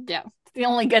 Yeah. It's the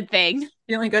only good thing.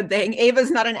 The only good thing. Ava's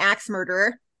not an axe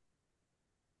murderer.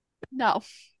 No.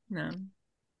 No.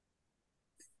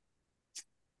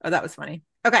 Oh, that was funny.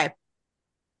 Okay.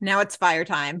 Now it's fire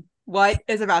time. What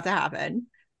is about to happen?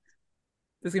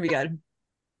 This is going to be good.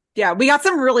 Yeah, we got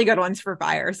some really good ones for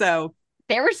fire. So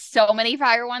there were so many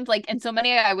fire ones, like, and so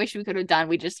many I wish we could have done.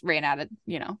 We just ran out of,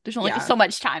 you know, there's only so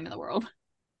much time in the world.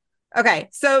 Okay,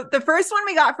 so the first one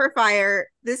we got for fire,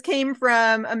 this came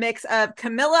from a mix of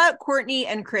Camilla, Courtney,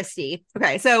 and Christy.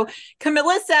 Okay, so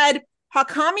Camilla said,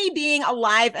 Hakami being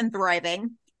alive and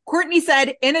thriving. Courtney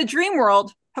said, in a dream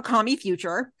world, Hakami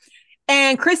future.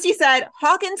 And Christy said,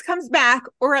 Hawkins comes back,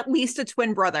 or at least a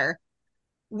twin brother.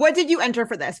 What did you enter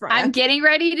for this, Ryan? I'm getting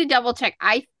ready to double check.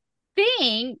 I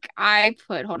think I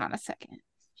put, hold on a second.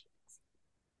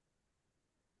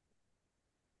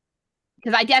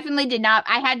 Because I definitely did not,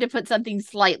 I had to put something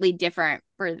slightly different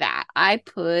for that. I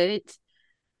put,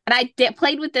 and I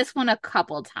played with this one a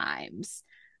couple times.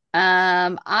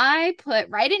 I put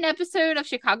write an episode of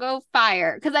Chicago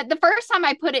Fire. Because the first time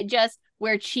I put it just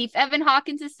where Chief Evan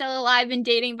Hawkins is still alive and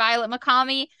dating Violet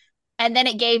McCamey. And then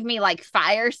it gave me like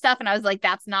fire stuff. And I was like,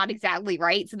 that's not exactly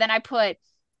right. So then I put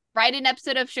write an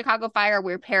episode of Chicago Fire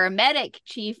where paramedic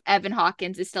Chief Evan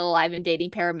Hawkins is still alive and dating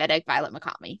paramedic Violet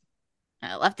McCamey.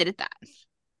 I left it at that.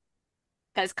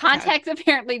 Because context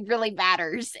apparently really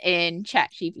matters in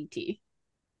ChatGPT.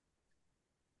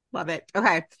 Love it.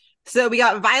 Okay. So we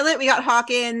got Violet, we got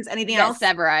Hawkins. Anything else?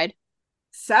 Severide.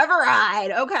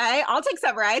 Severide. Okay. I'll take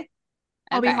Severide.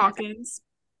 I'll be Hawkins.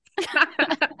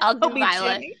 I'll do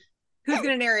Violet. Jenny. Who's going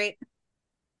to narrate?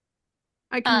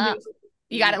 I can do it.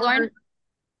 You got it, Lauren?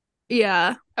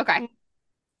 Yeah. Okay.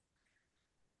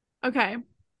 Okay.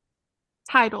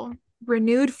 Title: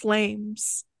 Renewed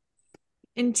Flames.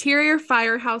 Interior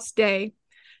Firehouse Day.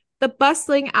 The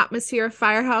bustling atmosphere of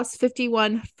Firehouse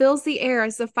 51 fills the air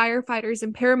as the firefighters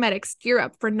and paramedics gear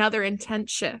up for another intense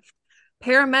shift.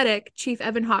 Paramedic Chief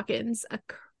Evan Hawkins, a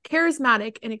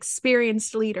charismatic and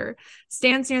experienced leader,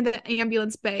 stands near the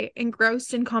ambulance bay,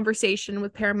 engrossed in conversation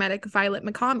with paramedic Violet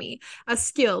McCamey, a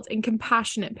skilled and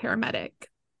compassionate paramedic.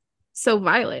 So,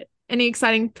 Violet, any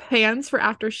exciting plans for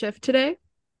after shift today?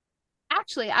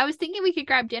 Actually, I was thinking we could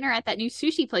grab dinner at that new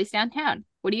sushi place downtown.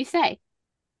 What do you say?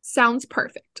 Sounds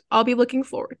perfect. I'll be looking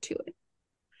forward to it.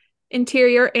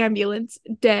 Interior Ambulance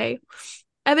Day.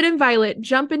 Evan and Violet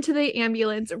jump into the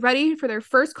ambulance, ready for their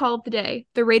first call of the day.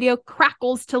 The radio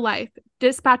crackles to life.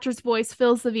 Dispatcher's voice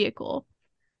fills the vehicle.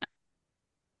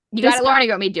 You got it, Lauren, or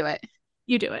you want me to do it?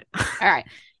 You do it. All right.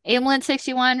 Ambulance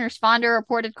 61, responder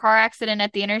reported car accident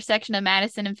at the intersection of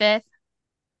Madison and 5th.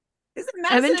 Is it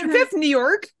Madison and 5th, New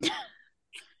York?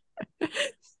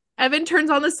 Evan turns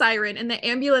on the siren and the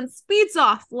ambulance speeds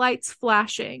off, lights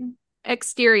flashing.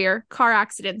 Exterior, car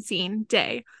accident scene,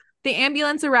 day. The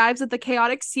ambulance arrives at the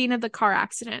chaotic scene of the car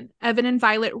accident. Evan and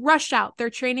Violet rush out,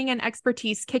 their training and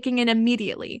expertise kicking in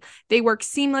immediately. They work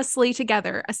seamlessly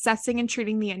together, assessing and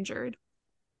treating the injured.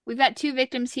 We've got 2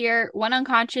 victims here, one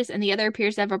unconscious and the other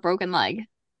appears to have a broken leg.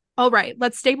 All right,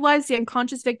 let's stabilize the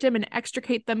unconscious victim and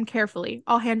extricate them carefully.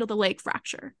 I'll handle the leg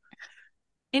fracture.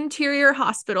 Interior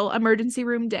hospital, emergency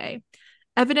room, day.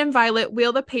 Evan and Violet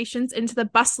wheel the patients into the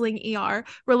bustling ER,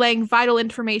 relaying vital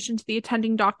information to the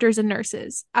attending doctors and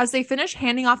nurses. As they finish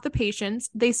handing off the patients,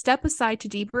 they step aside to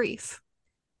debrief.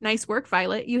 Nice work,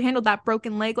 Violet. You handled that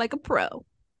broken leg like a pro.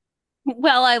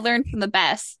 Well, I learned from the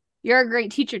best. You're a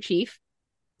great teacher, Chief.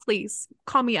 Please,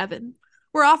 call me Evan.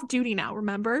 We're off duty now,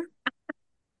 remember?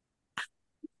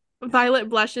 Violet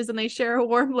blushes and they share a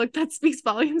warm look that speaks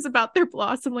volumes about their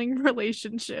blossoming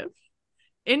relationship.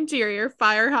 Interior,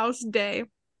 firehouse, day.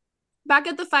 Back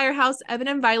at the firehouse, Evan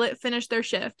and Violet finish their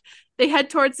shift. They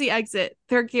head towards the exit,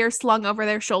 their gear slung over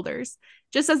their shoulders.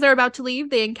 Just as they're about to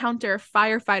leave, they encounter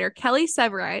firefighter Kelly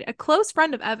Severide, a close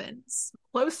friend of Evan's.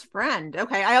 Close friend.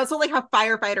 Okay. I also like how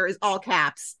firefighter is all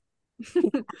caps.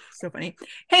 So funny.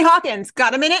 Hey, Hawkins,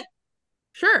 got a minute?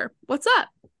 Sure. What's up?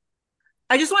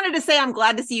 I just wanted to say I'm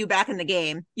glad to see you back in the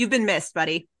game. You've been missed,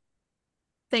 buddy.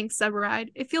 Thanks, Severide.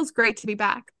 It feels great to be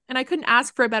back, and I couldn't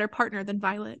ask for a better partner than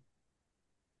Violet.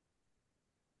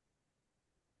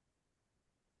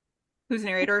 Who's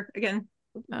narrator again?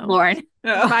 Oh. Lauren.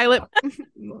 Oh. Violet.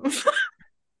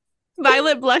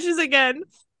 Violet blushes again,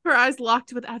 her eyes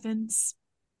locked with Evan's.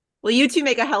 Well, you two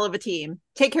make a hell of a team.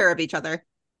 Take care of each other.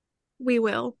 We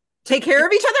will. Take care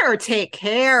of each other or take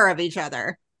care of each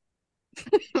other?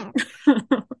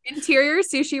 Interior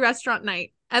sushi restaurant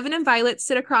night. Evan and Violet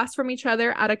sit across from each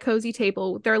other at a cozy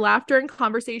table, their laughter and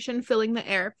conversation filling the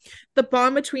air. The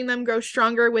bond between them grows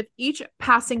stronger with each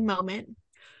passing moment.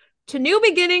 To new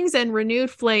beginnings and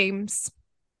renewed flames.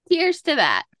 Here's to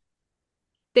that.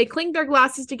 They clink their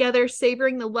glasses together,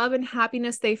 savoring the love and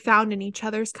happiness they found in each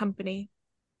other's company.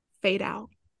 Fade out.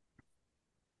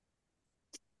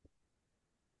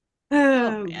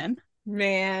 Oh,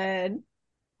 man.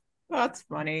 That's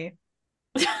funny.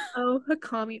 Oh,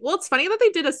 Hakami. Well, it's funny that they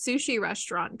did a sushi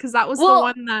restaurant because that was the Well,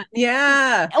 one that.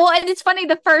 Yeah. Well, and it's funny,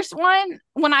 the first one,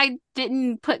 when I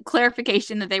didn't put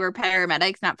clarification that they were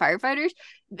paramedics, not firefighters,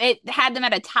 it had them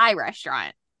at a Thai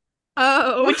restaurant,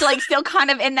 Oh. which like still kind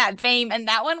of in that vein. And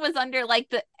that one was under like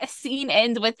the scene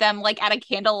ends with them like at a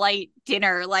candlelight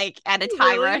dinner, like at a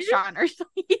Thai Really? restaurant or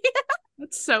something.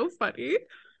 That's so funny.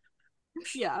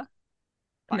 Yeah.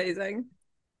 Amazing.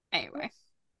 Anyway.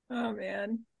 Oh,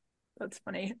 man. That's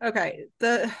funny. Okay.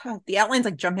 The outline's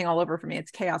like jumping all over for me.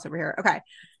 It's chaos over here. Okay.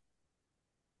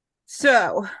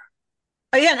 So,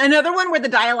 again, another one where the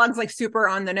dialogue's like super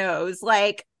on the nose.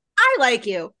 Like, I like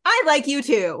you. I like you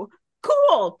too.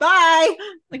 Cool. Bye.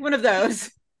 Like one of those.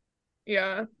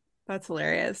 Yeah. That's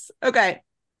hilarious. Okay.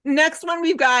 Next one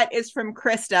we've got is from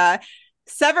Krista.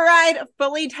 Severide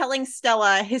fully telling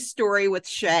Stella his story with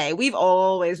Shay. We've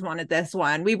always wanted this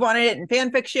one. We've wanted it in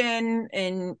fan fiction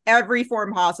in every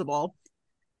form possible.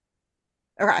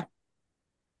 Okay.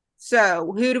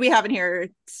 So who do we have in here?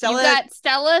 Stella. You got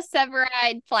Stella,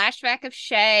 Severide, flashback of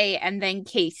Shay, and then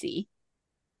Casey.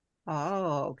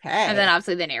 Oh, okay. And then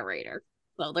obviously the narrator.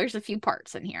 So there's a few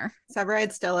parts in here.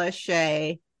 Severide, Stella,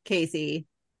 Shay, Casey.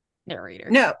 Narrator.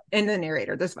 No, and the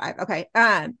narrator. There's 5. Okay.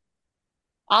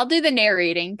 I'll do the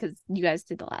narrating because you guys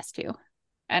did the last 2.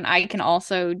 And I can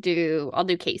also I'll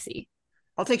do Casey.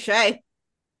 I'll take Shay.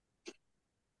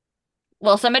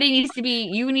 Well, somebody needs to be,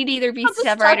 you need to either be I'll just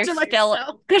Severide talk or to Stella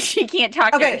myself. because she can't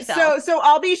talk to Okay, herself. so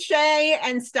I'll be Shay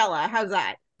and Stella. How's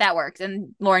that? That works.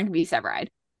 And Lauren can be Severide.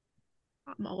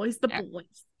 I'm always the Yeah. boy.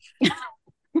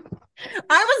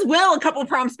 I was Will a couple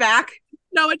prompts back.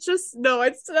 I'm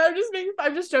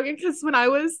just joking because when I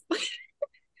was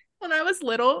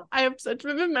little, I have such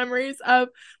vivid memories of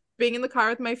being in the car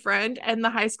with my friend and the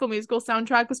High School Musical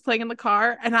soundtrack was playing in the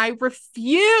car and I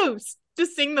refused to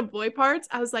sing the boy parts.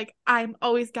 I was like, I'm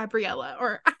always Gabriella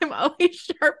or I'm always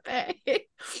Sharpay.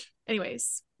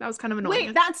 Anyways, that was kind of annoying.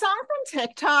 Wait, that song from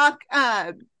TikTok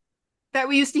that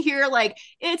we used to hear, like,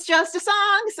 it's just a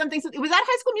song, something. Was that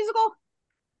High School Musical?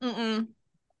 Mm-mm.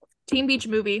 Teen Beach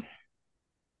Movie.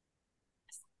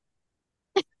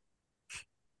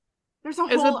 There's a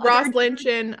It's whole with Ross other- Lynch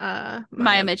and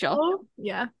Maya Mitchell.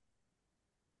 Yeah.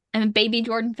 And baby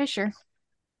Jordan Fisher.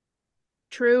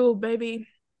 True, baby.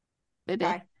 Baby.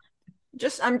 Okay.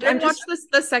 I'm Didn't watch just this.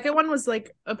 The second one was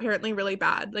like apparently really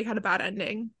bad. Like had a bad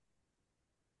ending.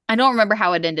 I don't remember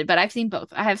how it ended, but I've seen both.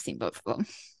 I have seen both of them.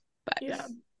 But Yeah.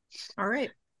 all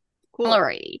right. Cool.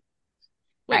 Alrighty.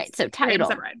 Wait, Alright, so wait, title.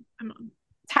 Severide. I'm on.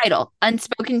 Title,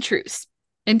 Unspoken Truce.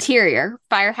 Interior,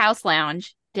 Firehouse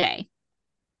Lounge, day.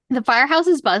 The firehouse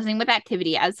is buzzing with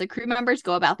activity as the crew members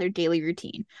go about their daily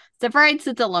routine. Severide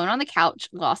sits alone on the couch,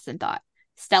 lost in thought.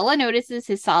 Stella notices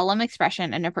his solemn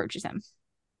expression and approaches him.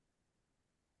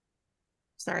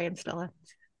 Sorry, I'm Stella.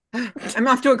 I'm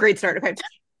off to a great start. Okay.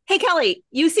 Hey, Kelly,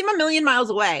 you seem a million miles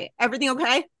away. Everything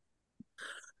okay?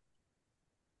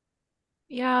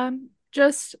 Yeah,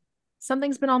 just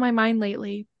something's been on my mind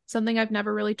lately. Something I've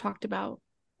never really talked about.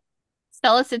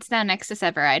 Stella sits down next to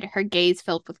Severide, her gaze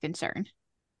filled with concern.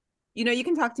 You know, you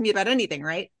can talk to me about anything,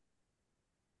 right?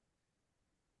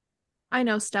 I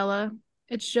know, Stella.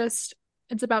 It's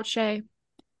about Shay.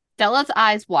 Stella's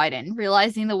eyes widen,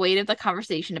 realizing the weight of the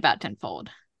conversation about to unfold.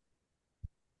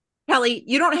 Kelly,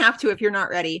 you don't have to if you're not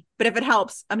ready, but if it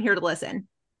helps, I'm here to listen.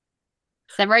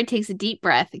 Severide takes a deep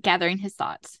breath, gathering his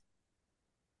thoughts.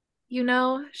 You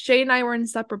know, Shay and I were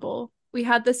inseparable. We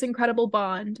had this incredible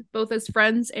bond, both as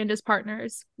friends and as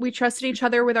partners. We trusted each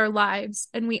other with our lives,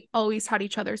 and we always had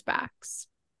each other's backs.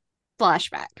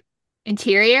 Flashback.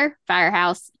 Interior,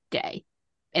 firehouse, day.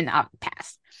 In the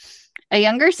past. A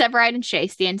younger Severide and Shay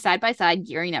stand side by side,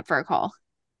 gearing up for a call.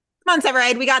 Come on,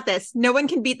 Severide, we got this. No one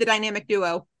can beat the dynamic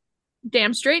duo.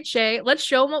 Damn straight, Shay. Let's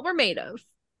show them what we're made of.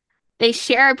 They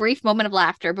share a brief moment of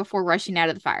laughter before rushing out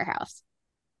of the firehouse.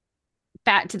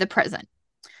 Back to the present.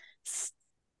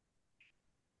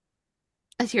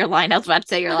 That's your line. I was about to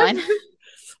say your line.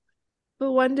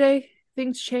 But one day,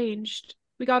 things changed.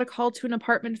 We got a call to an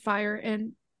apartment fire,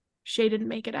 and Shay didn't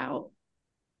make it out.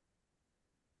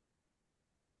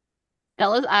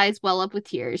 Stella's eyes well up with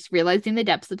tears, realizing the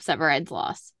depths of Severide's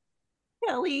loss.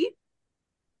 Kelly.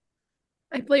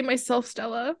 I blame myself,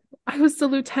 Stella. I was the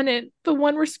lieutenant, the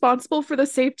one responsible for the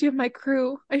safety of my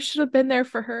crew. I should have been there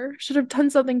for her, should have done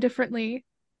something differently.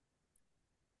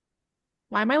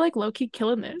 Why am I like low-key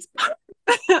killing this?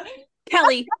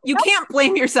 Kelly, you can't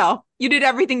blame yourself. You did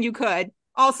everything you could.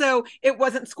 Also, it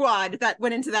wasn't squad that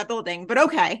went into that building, but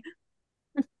okay.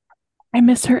 I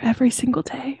miss her every single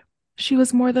day. She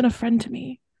was more than a friend to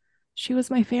me. She was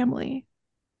my family.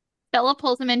 Stella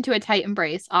pulls him into a tight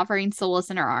embrace, offering solace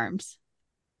in her arms.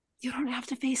 You don't have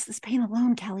to face this pain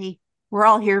alone, Kelly. We're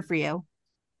all here for you.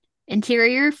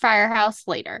 Interior firehouse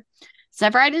later.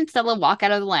 Severide and Stella walk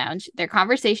out of the lounge, their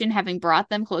conversation having brought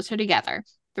them closer together.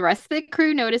 The rest of the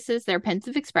crew notices their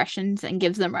pensive expressions and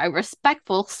gives them a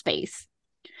respectful space.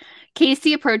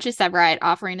 Casey approaches Severide,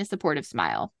 offering a supportive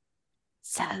smile.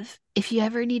 Sev, if you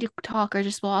ever need to talk or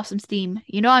just blow off some steam,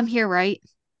 you know I'm here, right?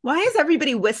 Why is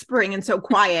everybody whispering and so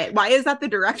quiet? Why is that the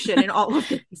direction in all of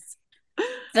this?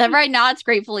 Severide nods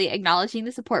gratefully, acknowledging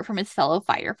the support from his fellow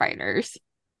firefighters.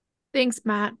 Thanks,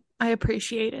 Matt. I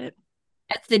appreciate it.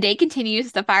 As the day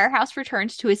continues, the firehouse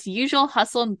returns to its usual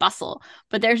hustle and bustle,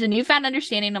 but there's a newfound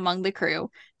understanding among the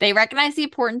crew. They recognize the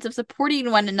importance of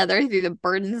supporting one another through the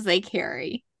burdens they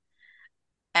carry.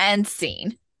 And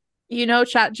scene. You know,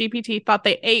 ChatGPT thought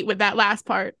they ate with that last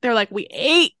part. They're like, we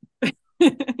ate.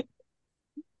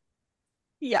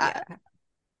 Yeah.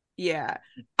 Yeah.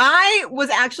 I was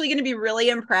actually going to be really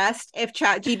impressed if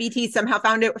ChatGPT somehow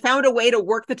found a way to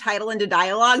work the title into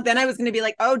dialogue. Then I was going to be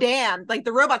like, oh, damn, like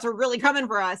the robots are really coming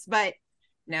for us. But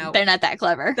no, They're not that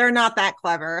clever. they're not that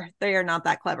clever. They are not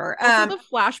that clever. Also, the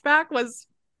flashback was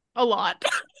a lot.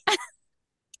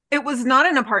 It was not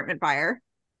an apartment fire.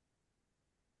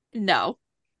 No.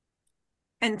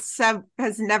 And Sev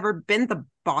has never been the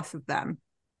boss of them.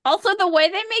 Also, the way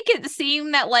they make it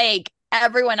seem that, like,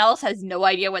 everyone else has no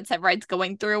idea what Severide's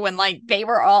going through when, like, they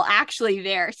were all actually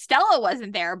there. Stella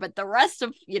wasn't there, but the rest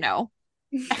of,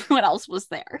 everyone else was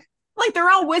there. Like, they're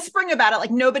all whispering about it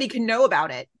like nobody can know about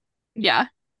it. Yeah.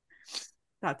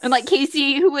 That's... And, like,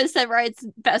 Casey, who was Severide's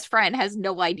best friend, has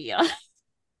no idea.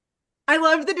 I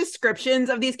love the descriptions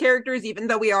of these characters, even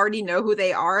though we already know who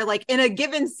they are. Like, in a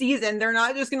given season, they're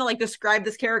not just going to, like, describe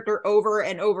this character over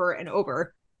and over and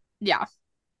over. Yeah.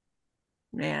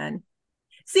 Man.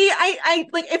 See, I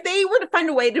like, if they were to find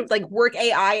a way to, like, work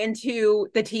AI into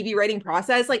the TV writing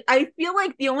process, like, I feel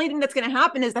like the only thing that's going to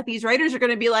happen is that these writers are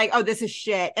going to be like, oh, this is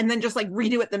shit, and then just, like,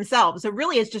 redo it themselves. So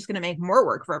really, it's just going to make more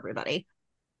work for everybody.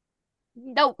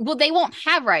 No, well, they won't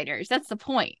have writers. That's the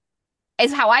point.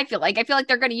 Is how I feel like. I feel like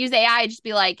they're going to use AI and just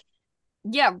be like,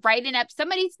 yeah, write an episode.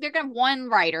 They're going to have one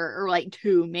writer or like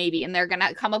two maybe, and they're going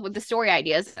to come up with the story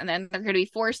ideas, and then they're going to be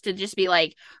forced to just be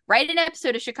like, write an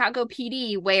episode of Chicago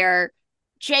PD where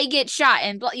Jay gets shot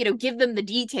and, give them the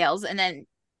details, and then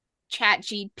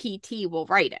ChatGPT will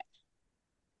write it.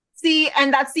 See,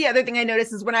 and that's the other thing I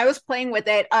noticed is when I was playing with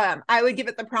it, I would give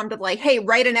it the prompt of like, hey,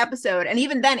 write an episode. And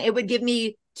even then it would give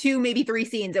me 2, maybe 3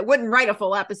 scenes. It wouldn't write a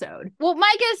full episode. Well,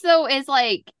 my guess though is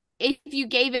like if you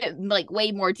gave it like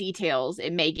way more details,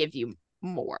 it may give you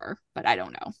more, but I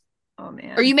don't know. Oh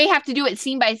man. Or you may have to do it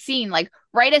scene by scene, like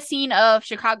write a scene of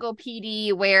Chicago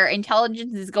PD where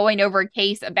intelligence is going over a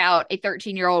case about a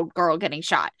 13-year-old girl getting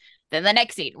shot. Then the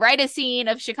next scene, write a scene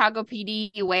of Chicago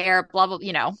PD where blah, blah,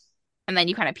 and then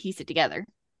you kind of piece it together.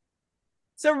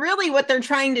 So really what they're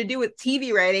trying to do with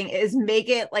TV writing is make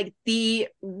it like the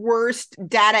worst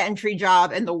data entry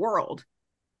job in the world.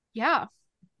 Yeah.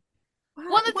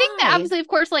 Well, the thing that obviously, of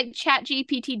course, like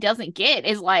ChatGPT doesn't get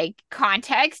is like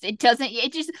context. It just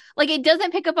like it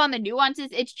doesn't pick up on the nuances.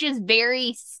 It's just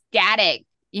very static,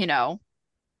 Yeah,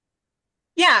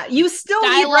 you still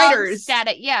dialogue, need writers.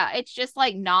 Static. Yeah, it's just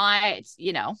like not,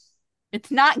 it's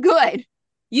not good.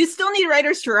 You still need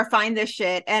writers to refine this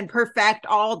shit and perfect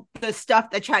all the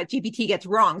stuff that ChatGPT gets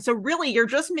wrong. So really, you're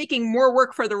just making more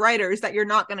work for the writers that you're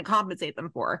not going to compensate them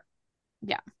for.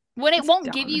 Yeah. When it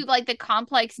won't give you like the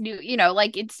complex new,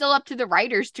 like it's still up to the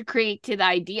writers to create to the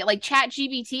idea. Like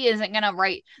ChatGPT isn't going to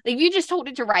write, like if you just told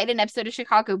it to write an episode of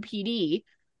Chicago PD,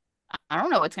 I don't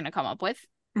know what's going to come up with.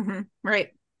 Mm-hmm.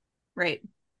 Right.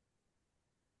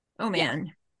 Oh,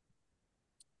 man.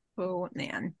 Yeah. Oh,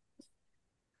 man.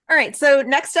 All right. So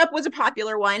next up was a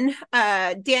popular one.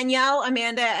 Danielle,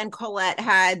 Amanda, and Colette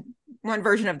had one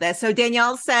version of this. So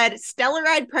Danielle said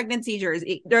Stellaride pregnancy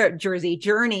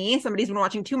journey. Somebody's been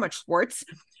watching too much sports.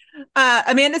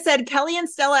 Amanda said Kelly and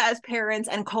Stella as parents,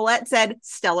 and Colette said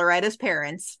Stellaride as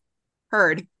parents.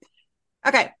 Heard.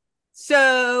 Okay.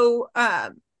 So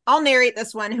I'll narrate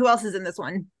this one. Who else is in this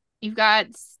one? You've got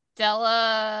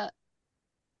Stella.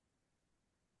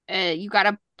 You got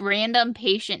a random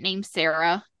patient named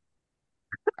Sarah.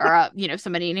 Or,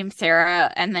 somebody named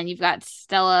Sarah. And then you've got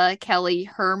Stella, Kelly,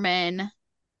 Herman.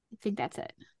 I think that's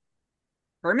it.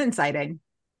 Herman sighting.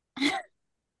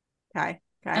 Okay.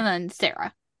 And then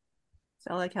Sarah.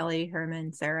 Stella, Kelly,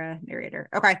 Herman, Sarah, narrator.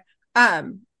 Okay.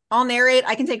 I'll narrate.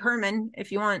 I can take Herman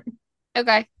if you want.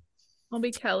 Okay. I'll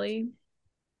be Kelly.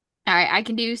 All right. I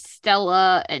can do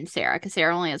Stella and Sarah because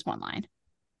Sarah only has one line.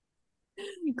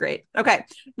 Great. Okay.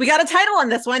 We got a title on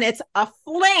this one. It's A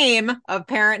Flame of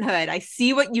Parenthood. I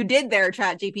see what you did there,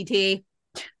 ChatGPT.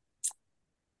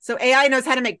 So AI knows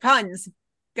how to make puns.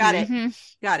 Got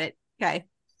it. Okay.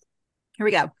 Here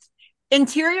we go.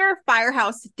 Interior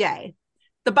firehouse day.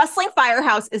 The bustling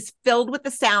firehouse is filled with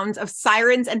the sounds of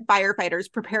sirens and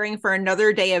firefighters preparing for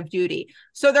another day of duty.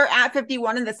 So they're at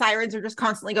 51 and the sirens are just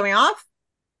constantly going off?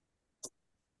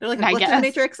 They're like a glitch in the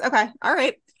Matrix? Okay. All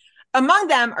right. Among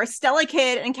them are Stella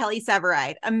Kidd and Kelly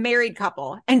Severide, a married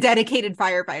couple and dedicated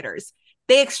firefighters.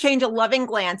 They exchange a loving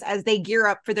glance as they gear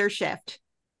up for their shift.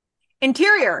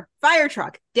 Interior, fire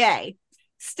truck, day.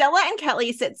 Stella and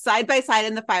Kelly sit side by side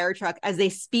in the fire truck as they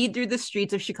speed through the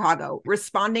streets of Chicago,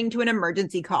 responding to an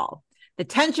emergency call. The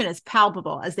tension is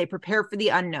palpable as they prepare for the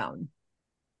unknown.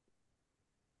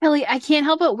 Kelly, I can't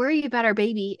help but worry about our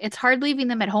baby. It's hard leaving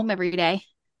them at home every day.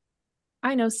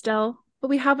 I know, Stell, but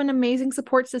we have an amazing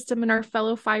support system in our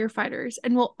fellow firefighters,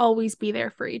 and we'll always be there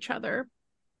for each other.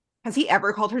 Has he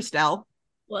ever called her Stell?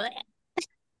 What?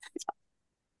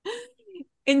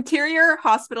 Interior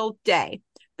hospital day.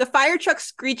 The fire truck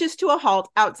screeches to a halt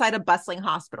outside a bustling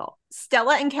hospital.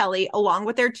 Stella and Kelly, along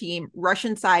with their team, rush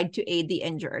inside to aid the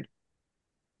injured.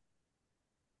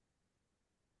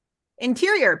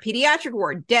 Interior pediatric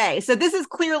ward day. So this is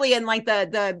clearly in like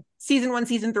the season 1,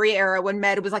 season 3 era when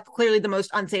Med was like clearly the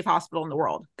most unsafe hospital in the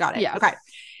world. Got it. Yeah. Okay.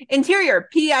 Interior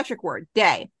pediatric ward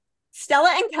day.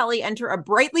 Stella and Kelly enter a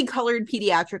brightly colored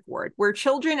pediatric ward where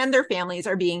children and their families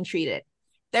are being treated.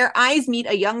 Their eyes meet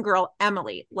a young girl,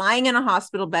 Emily, lying in a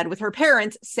hospital bed with her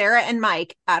parents, Sarah and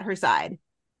Mike, at her side.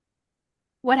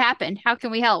 What happened? How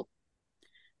can we help?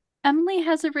 Emily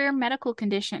has a rare medical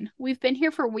condition. We've been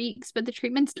here for weeks, but the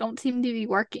treatments don't seem to be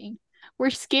working. We're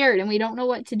scared and we don't know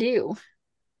what to do.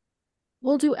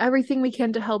 We'll do everything we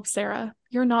can to help, Sarah.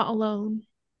 You're not alone.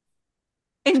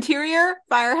 Interior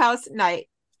firehouse night.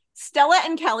 Stella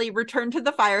and Kelly return to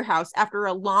the firehouse after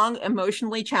a long,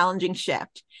 emotionally challenging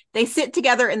shift. They sit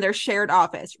together in their shared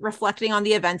office, reflecting on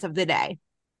the events of the day.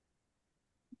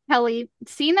 Kelly,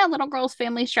 seeing that little girl's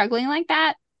family struggling like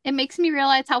that, it makes me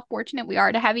realize how fortunate we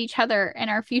are to have each other and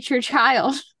our future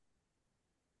child.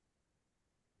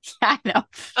 I know.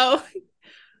 Oh,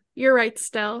 you're right,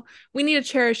 Stell. We need to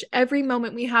cherish every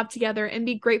moment we have together and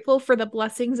be grateful for the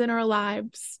blessings in our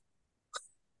lives.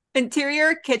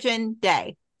 Interior kitchen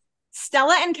day.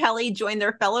 Stella and Kelly join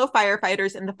their fellow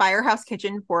firefighters in the firehouse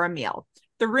kitchen for a meal.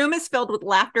 The room is filled with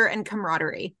laughter and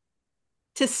camaraderie.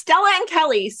 To Stella and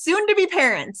Kelly, soon to be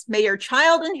parents, may your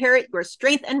child inherit your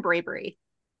strength and bravery.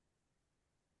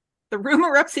 The room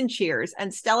erupts in cheers,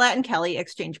 and Stella and Kelly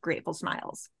exchange grateful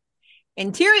smiles.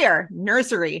 Interior,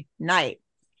 nursery, night.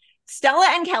 Stella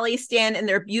and Kelly stand in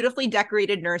their beautifully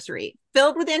decorated nursery,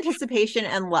 filled with anticipation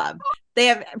and love. They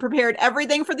have prepared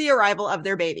everything for the arrival of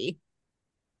their baby.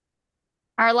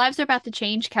 Our lives are about to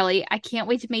change, Kelly. I can't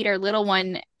wait to meet our little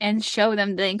one and show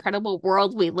them the incredible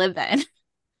world we live in.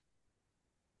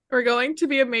 We're going to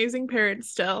be amazing parents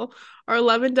still. Our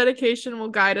love and dedication will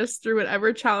guide us through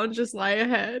whatever challenges lie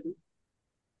ahead.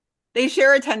 They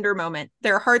share a tender moment,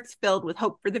 their hearts filled with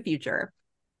hope for the future.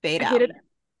 Fade I out. hated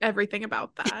everything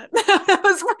about that. That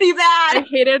was pretty bad. I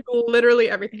hated literally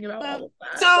everything about all of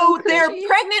that. So they're cringy.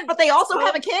 pregnant, but they also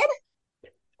have a kid?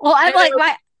 Well, I'm I like,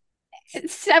 know.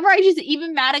 Samurai just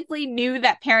even knew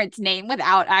that parent's name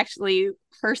without actually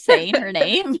her saying her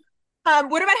name.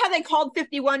 What about how they called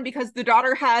 51 because the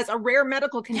daughter has a rare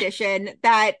medical condition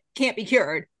that can't be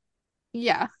cured?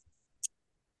 Yeah.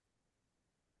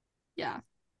 Yeah.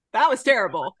 That was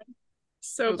terrible.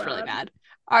 So It was really bad.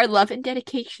 Our love and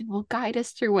dedication will guide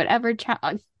us through whatever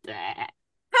challenge. How is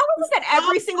it that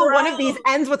every single one of these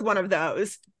ends with one of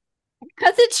those?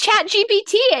 Because it's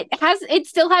ChatGPT. It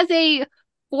still has a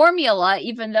formula,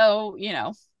 even though,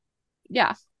 yeah.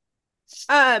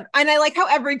 And I like how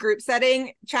every group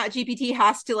setting, ChatGPT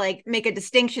has to like make a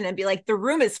distinction and be like, the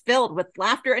room is filled with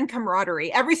laughter and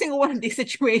camaraderie. Every single one of these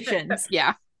situations.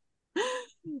 Yeah.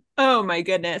 Oh my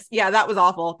goodness. Yeah, that was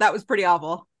awful. That was pretty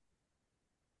awful.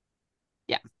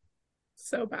 Yeah.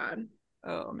 So bad.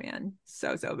 Oh man.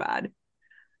 So bad.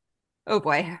 Oh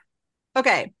boy.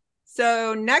 Okay.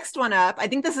 So next one up, I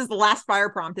think this is the last fire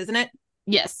prompt, isn't it?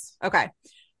 Yes. Okay.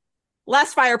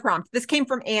 Last fire prompt. This came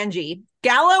from Angie.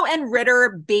 Gallo and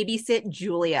Ritter babysit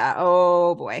Julia.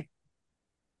 Oh boy.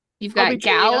 You've got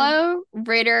Gallo,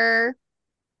 Ritter,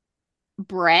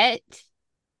 Brett,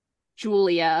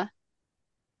 Julia,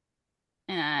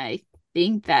 and I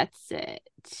think that's it.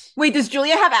 Wait, does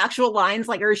Julia have actual lines?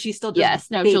 Like, or is she still just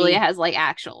Yes, no, baby? Julia has like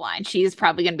actual lines. She's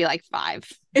probably gonna be like 5.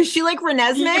 Is she like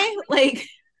Renesmee? Like,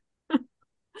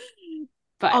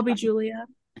 But I'll be Julia.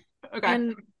 okay.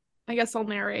 And I guess I'll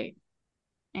narrate.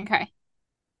 okay.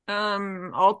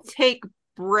 I'll take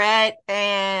Brett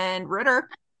and Ritter.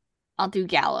 I'll do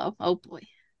Gallo. Oh boy.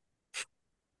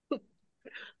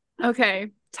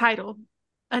 Okay. Title: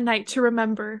 A Night to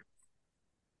Remember.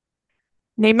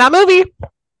 Name that movie.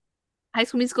 High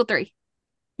School Musical 3.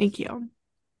 Thank you.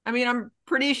 I mean, I'm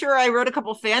pretty sure I wrote a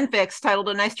couple fanfics titled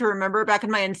 "A Nice to Remember" back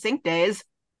in my NSYNC days.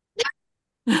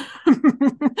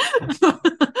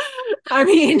 I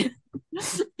mean,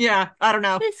 yeah, I don't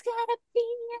know. It's gotta be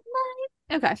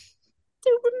in life. Okay.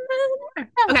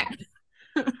 Okay.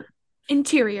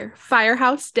 Interior: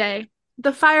 Firehouse Day.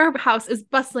 The firehouse is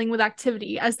bustling with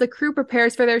activity as the crew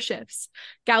prepares for their shifts.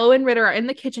 Gallo and Ritter are in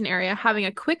the kitchen area having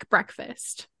a quick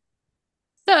breakfast.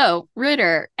 So,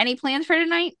 Ritter, any plans for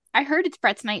tonight? I heard it's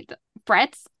Brett's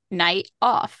night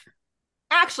off.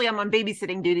 Actually, I'm on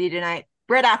babysitting duty tonight.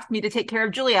 Brett asked me to take care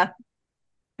of Julia.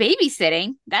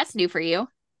 Babysitting? That's new for you.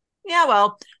 Yeah,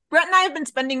 well, Brett and I have been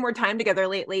spending more time together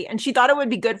lately, and she thought it would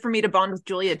be good for me to bond with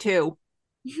Julia too.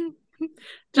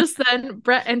 Just then,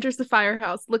 Brett enters the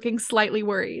firehouse looking slightly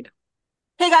worried.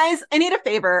 Hey guys, I need a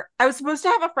favor. I was supposed to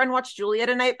have a friend watch Julia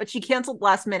tonight, but she canceled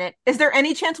last minute. Is there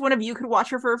any chance one of you could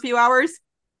watch her for a few hours?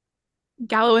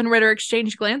 Gallo and Ritter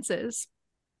exchange glances.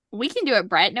 We can do it,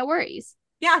 Brett. No worries.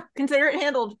 Yeah, consider it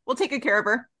handled. We'll take good care of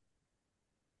her.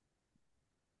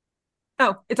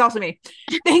 Oh, it's also me.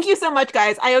 Thank you so much,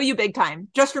 guys. I owe you big time.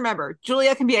 Just remember,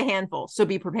 Julia can be a handful, so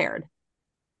be prepared.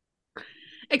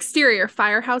 Exterior: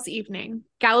 Firehouse evening.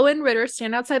 Gallo and Ritter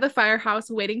stand outside the firehouse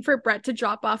waiting for Brett to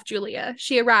drop off Julia.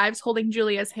 She arrives holding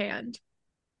Julia's hand.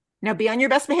 Now be on your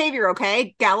best behavior,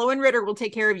 okay? Gallo and Ritter will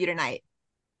take care of you tonight.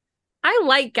 I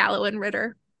like Gallo and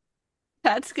Ritter.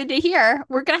 That's good to hear.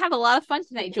 We're gonna have a lot of fun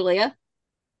tonight, Julia.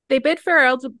 They bid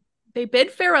farewell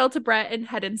to Brett and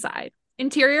head inside.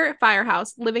 Interior: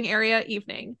 Firehouse, living area,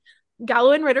 evening.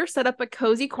 Gallo and Ritter set up a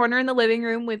cozy corner in the living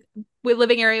room with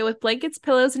living area with blankets,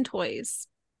 pillows, and toys.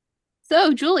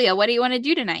 So, Julia, what do you want to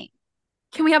do tonight?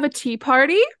 Can we have a tea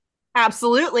party?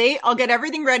 Absolutely. I'll get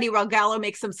everything ready while Gallo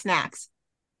makes some snacks.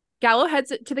 Gallo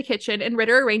heads to the kitchen and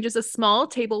Ritter arranges a small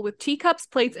table with teacups,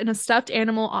 plates, and a stuffed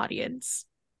animal audience.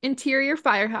 Interior: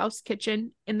 Firehouse,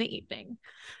 kitchen, in the evening.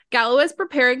 Gallo is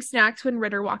preparing snacks when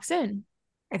Ritter walks in.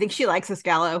 I think she likes us,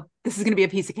 Gallo. This is going to be a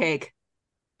piece of cake.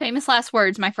 Famous last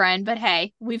words, my friend, but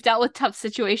hey, we've dealt with tough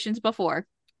situations before.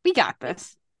 We got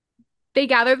this. They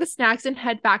gather the snacks and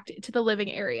head back to the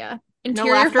living area. No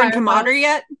laughter and camaraderie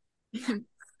yet?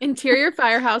 Interior: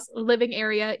 Firehouse, living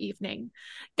area, evening.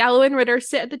 Gallo and Ritter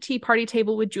sit at the tea party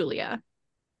table with Julia.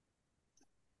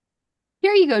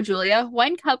 Here you go, Julia.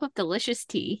 1 cup of delicious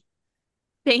tea.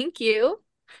 Thank you.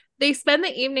 They spend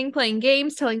the evening playing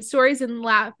games, telling stories, and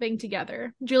laughing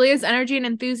together. Julia's energy and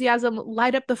enthusiasm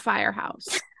light up the firehouse.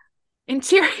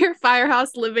 Interior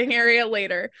firehouse living area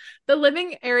later. The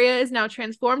living area is now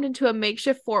transformed into a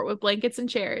makeshift fort with blankets and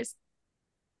chairs.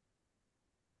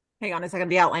 Hang on a second.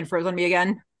 The outline froze on me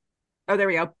again. Oh, there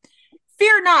we go.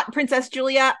 Fear not, Princess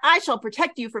Julia. I shall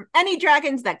protect you from any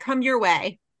dragons that come your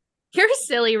way. You're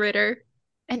silly, Ritter.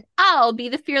 And I'll be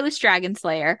the fearless dragon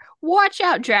slayer. Watch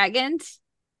out, dragons.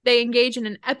 They engage in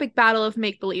an epic battle of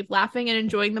make-believe, laughing and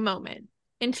enjoying the moment.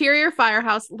 Interior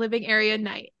firehouse living area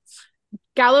night.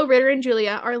 Gallo, Ritter, and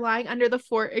Julia are lying under the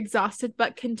fort, exhausted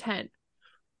but content.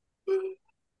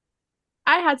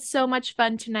 I had so much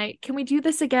fun tonight. Can we do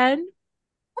this again?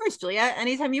 Of course, Julia.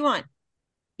 Anytime you want.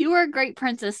 You were a great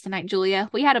princess tonight, Julia.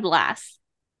 We had a blast.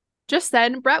 Just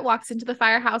then, Brett walks into the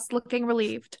firehouse looking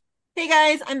relieved. Hey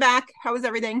guys, I'm back. How was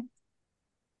everything?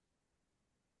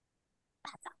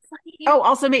 Oh,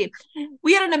 also me.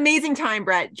 We had an amazing time,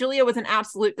 Brett. Julia was an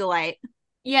absolute delight.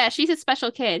 Yeah, she's a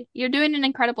special kid. You're doing an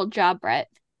incredible job, Brett.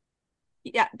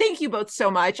 Yeah, thank you both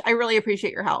so much. I really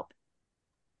appreciate your help.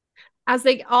 As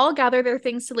they all gather their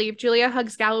things to leave, Julia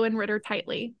hugs Gallo and Ritter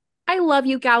tightly. I love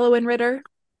you, Gallo and Ritter.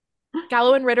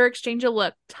 Gallo and Ritter exchange a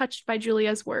look, touched by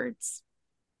Julia's words.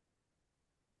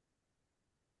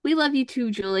 We love you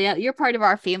too, Julia. You're part of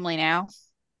our family now.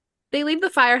 They leave the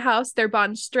firehouse, their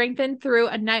bond strengthened through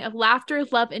a night of laughter,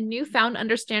 love, and newfound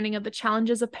understanding of the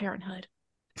challenges of parenthood.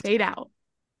 Fade out.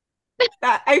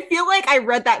 I feel like I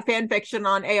read that fan fiction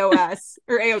on AOS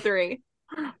or AO3.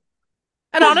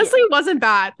 And honestly, it wasn't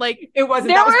bad. Like, it wasn't.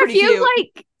 There That was were a pretty few cute.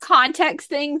 like context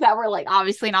things that were like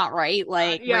obviously not right.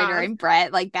 Like Yeah. Ritter and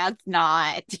Brett, like that's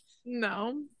not.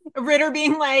 no. Ritter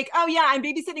being like, "Oh yeah, I'm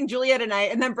babysitting Julia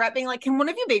tonight," and then Brett being like, "Can one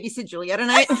of you babysit Julia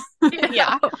tonight?"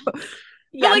 Yeah.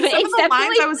 Yeah, like but some it's of the lines,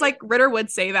 definitely- I was like, Ritter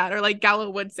would say that, or like Gallo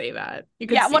would say that. You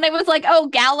could Yeah, see. when it was like, oh,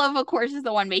 Gallo, of course, is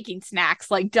the one making snacks.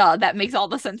 Like, duh, that makes all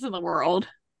the sense in the world.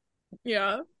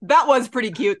 Yeah. That was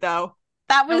pretty cute, though.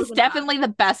 That That was was a lot. definitely the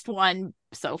best one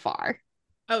so far.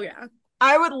 Oh yeah.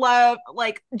 I would love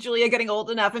like Julia getting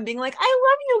old enough and being like, "I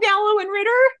love you, Gallo and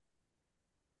Ritter."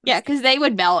 Yeah, because they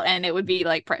would melt and it would be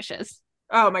like precious.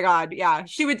 Oh my god, yeah.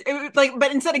 She would, it would like,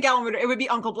 but instead of Gallo and Ritter, it would be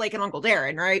Uncle Blake and Uncle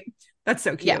Darren, right? That's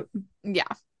so cute. Yeah,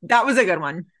 That was a good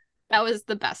one. that was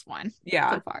the best one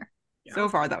Yeah. so far. So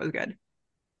far, that was good.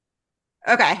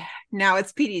 Okay, now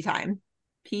it's PD time.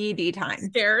 PD time.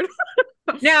 Scared.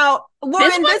 Now, Lauren,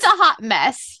 This one's a hot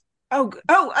mess. oh,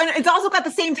 and it's also got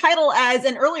the same title as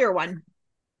an earlier one.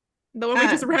 The one we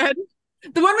just read.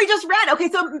 The one we just read. Okay,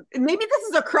 so maybe this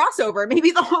is a crossover.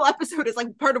 Maybe the whole episode is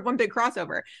like part of one big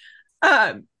crossover.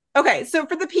 Okay, so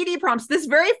for the PD prompts, this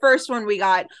very first one we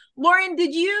got, Lauren,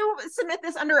 did you submit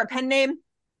this under a pen name?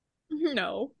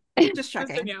 No. Just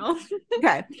checking. Danielle.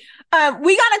 Okay.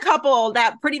 We got a couple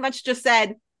that pretty much just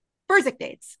said Berzik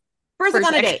dates. Berzik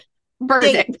on a Berzik.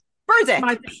 date. Berzik.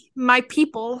 Berzik. My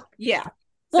people. Yeah.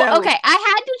 Well, So- okay, I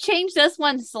had to change this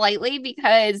one slightly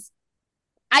because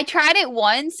I tried it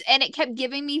once and it kept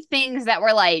giving me things that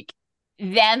were like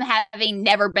them having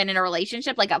never been in a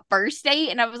relationship, like a first date.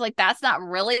 And I was like, that's not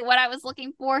really what I was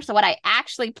looking for. So what I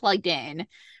actually plugged in,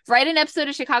 write an episode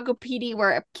of Chicago PD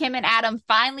where Kim and Adam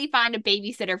finally find a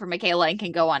babysitter for Michaela and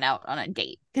can go out on a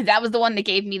date. Because that was the one that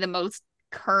gave me the most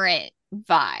current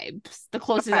vibes, the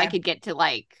closest I Okay. could get to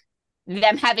like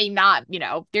them having not,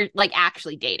 they're like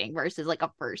actually dating versus like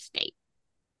a first date.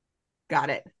 Got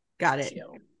it.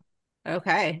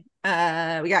 Okay.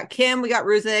 We got Kim, we got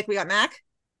Ruzik, we got Mac.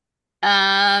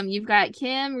 You've got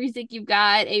Kim, Ruzik, you've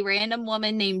got a random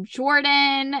woman named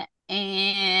Jordan,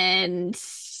 and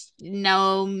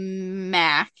no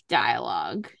Mac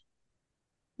dialogue.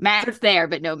 Mac's there,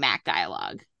 but no Mac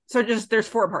dialogue. So just there's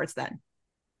 4 parts then.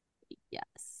 Yes.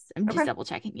 I'm just Okay. double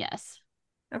checking. Yes.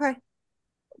 Okay.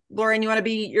 Lauren, you want to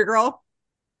be your girl?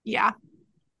 Yeah.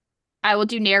 I will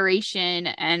do narration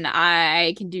and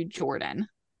I can do Jordan.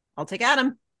 I'll take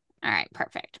Adam. All right,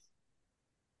 perfect.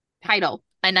 Title: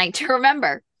 A Night to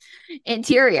Remember.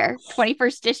 Interior: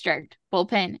 21st District,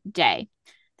 bullpen day.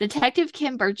 Detective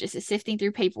Kim Burgess is sifting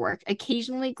through paperwork,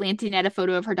 occasionally glancing at a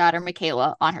photo of her daughter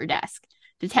Michaela on her desk.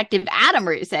 Detective Adam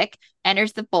Ruzick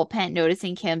enters the bullpen,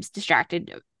 noticing Kim's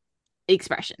distracted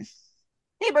expression.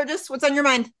 Hey, Burgess, what's on your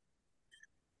mind?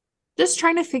 Just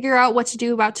trying to figure out what to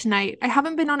do about tonight. I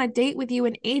haven't been on a date with you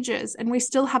in ages, and we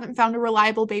still haven't found a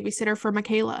reliable babysitter for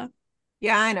Michaela.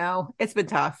 Yeah, I know. It's been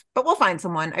tough, but we'll find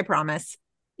someone, I promise.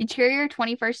 Interior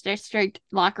 21st District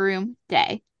locker room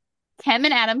day. Kim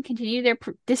and Adam continue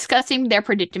discussing their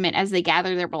predicament as they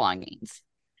gather their belongings.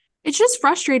 It's just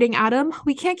frustrating, Adam.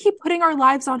 We can't keep putting our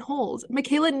lives on hold.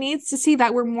 Michaela needs to see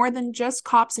that we're more than just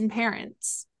cops and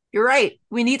parents. You're right.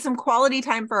 We need some quality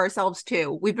time for ourselves,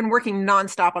 too. We've been working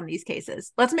nonstop on these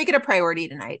cases. Let's make it a priority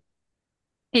tonight.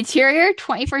 Interior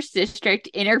 21st District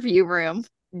interview room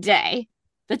day.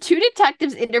 The two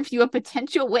detectives interview a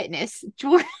potential witness,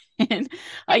 Jordan,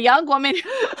 a young woman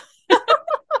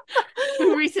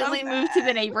who recently moved to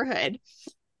the neighborhood.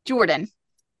 Jordan,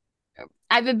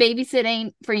 I've been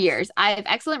babysitting for years. I have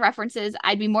excellent references.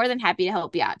 I'd be more than happy to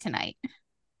help you out tonight.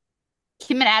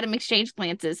 Kim and Adam exchange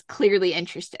glances, clearly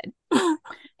interested.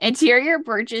 Interior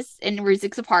Burgess and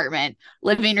Ruzik's apartment,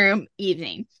 living room,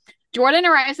 evening. Jordan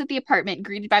arrives at the apartment,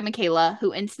 greeted by Michaela,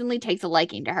 who instantly takes a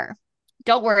liking to her.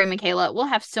 Don't worry, Michaela. We'll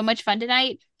have so much fun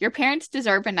tonight. Your parents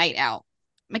deserve a night out.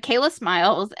 Michaela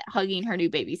smiles, hugging her new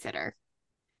babysitter.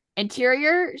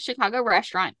 Interior Chicago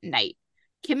restaurant, night.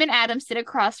 Kim and Adam sit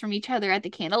across from each other at the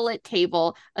candlelit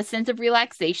table, a sense of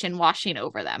relaxation washing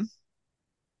over them.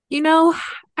 You know,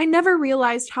 I never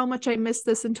realized how much I missed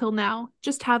this until now,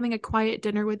 just having a quiet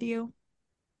dinner with you.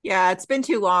 Yeah, it's been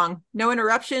too long. No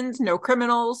interruptions, no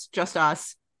criminals, just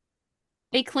us.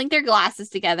 They clink their glasses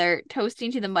together,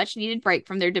 toasting to the much-needed break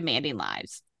from their demanding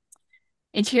lives.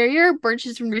 Interior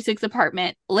Burgess from Rusik's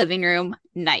apartment, living room,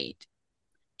 night.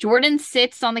 Jordan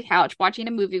sits on the couch watching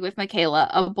a movie with Michaela,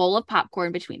 a bowl of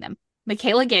popcorn between them.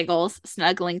 Michaela giggles,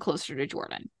 snuggling closer to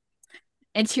Jordan.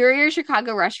 Interior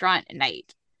Chicago restaurant,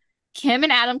 night. Kim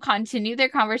and Adam continue their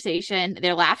conversation,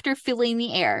 their laughter filling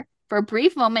the air. For a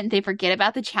brief moment, they forget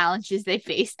about the challenges they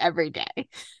face every day.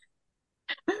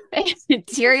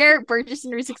 Interior Burgess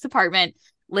and Rusik's apartment,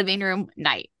 living room,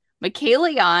 night. Michaela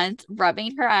yawns,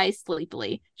 rubbing her eyes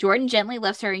sleepily. Jordan gently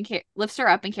lifts her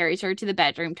up and carries her to the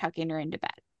bedroom, tucking her into bed.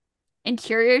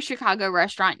 Interior Chicago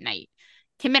restaurant, night.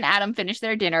 Kim and Adam finish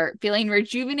their dinner, feeling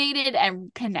rejuvenated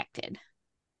and connected.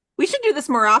 We should do this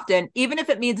more often, even if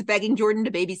it means begging Jordan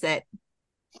to babysit.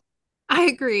 I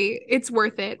agree. It's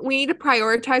worth it. We need to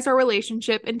prioritize our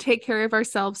relationship and take care of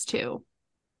ourselves too.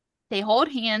 They hold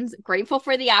hands, grateful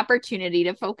for the opportunity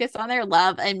to focus on their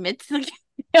love amidst the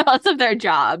chaos of their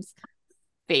jobs.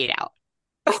 Fade out.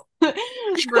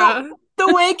 Bruh.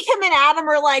 The way Kim and Adam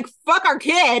are like, fuck our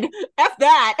kid. F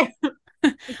that.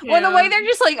 Yeah. Well, the way they're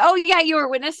just like, oh, yeah, you were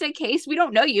witness to a case. We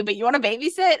don't know you, but you want to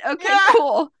babysit? Okay, yeah.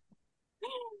 Cool.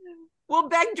 We'll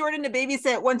beg Jordan to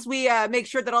babysit once we make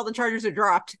sure that all the charges are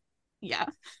dropped. Yeah.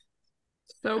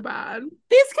 So bad.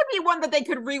 This could be one that they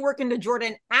could rework into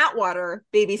Jordan Atwater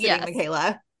babysitting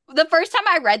Michaela. The first time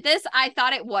I read this, I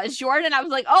thought it was Jordan. I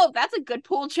was like, oh, that's a good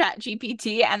pull,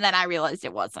 ChatGPT. And then I realized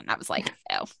it wasn't. I was like,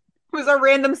 oh. It was a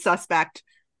random suspect.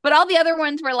 But all the other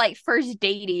ones were like first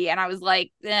datey. And I was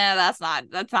like, that's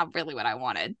not really what I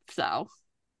wanted. So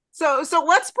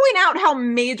let's point out how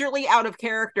majorly out of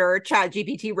character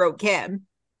ChatGPT wrote Kim.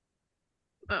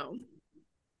 Oh.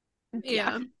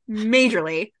 Yeah.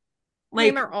 Majorly.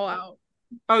 Like, they're all out.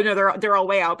 Oh no, they're all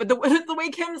way out. But the way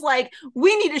Kim's like,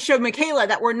 we need to show Michaela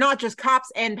that we're not just cops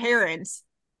and parents.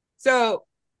 So,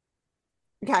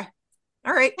 okay,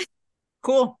 all right,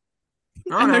 cool.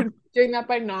 And they're doing that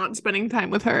by not spending time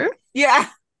with her. Yeah.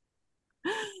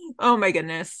 Oh my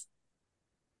goodness.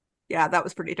 Yeah, that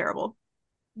was pretty terrible.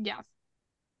 Yeah.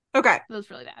 Okay. It was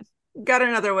really bad. Got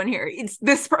another one here. It's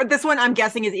this one I'm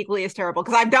guessing is equally as terrible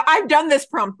because I've done this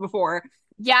prompt before.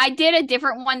 Yeah, I did a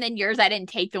different one than yours. I didn't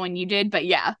take the one you did, but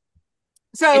yeah.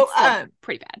 So it's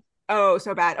pretty bad. Oh,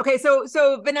 so bad. Okay, so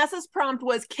Vanessa's prompt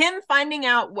was Kim finding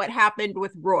out what happened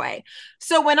with Roy.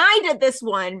 So when I did this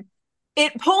one,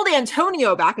 it pulled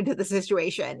Antonio back into the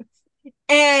situation.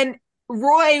 And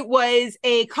Roy was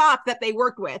a cop that they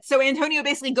worked with. So Antonio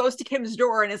basically goes to Kim's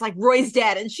door and is like, Roy's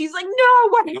dead. And she's like, no,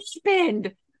 what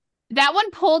happened? That one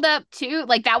pulled up too.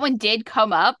 Like that one did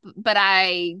come up, but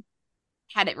I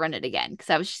had it run it again because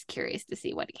I was just curious to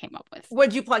see what it came up with.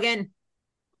 What'd you plug in?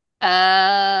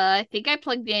 I think I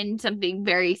plugged in something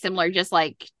very similar, just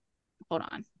like, hold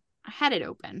on. I had it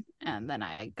open and then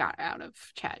I got out of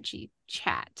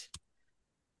chat.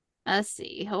 Let's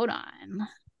see. Hold on.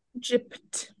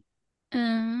 Gypped.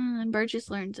 Burgess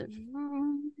learns of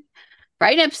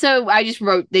right episode. I just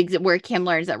wrote where Kim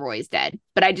learns that Roy is dead,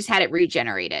 but I just had it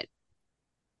regenerate it.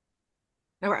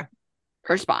 Okay.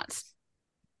 Response.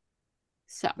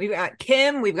 So we've got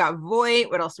Kim, we've got Voight.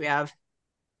 What else do we have?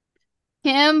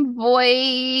 Kim,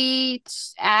 Voight,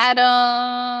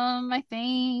 Adam, I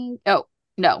think. Oh,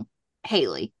 no.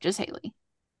 Haley. Just Haley.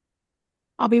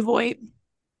 I'll be Voight.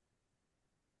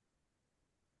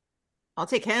 I'll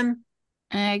take him.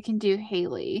 And I can do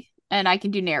Haley. And I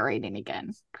can do narrating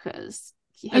again. Because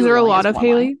is there a lot of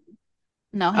Haley? Line.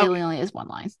 No, Haley only has one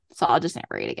line. So I'll just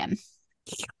narrate again.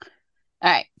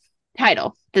 All right.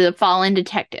 Title: The Fallen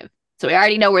Detective. So we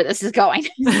already know where this is going.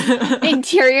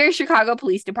 Interior Chicago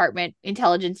Police Department,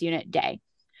 Intelligence Unit, day.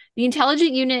 The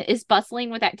intelligence unit is bustling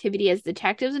with activity as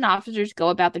detectives and officers go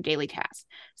about their daily tasks.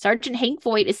 Sergeant Hank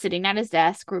Voigt is sitting at his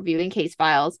desk reviewing case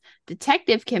files.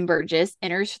 Detective Kim Burgess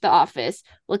enters the office,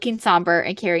 looking somber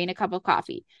and carrying a cup of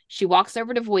coffee. She walks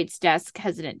over to Voigt's desk,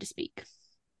 hesitant to speak.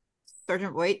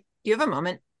 Sergeant Voight, do you have a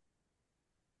moment?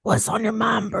 What's on your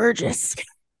mind, Burgess?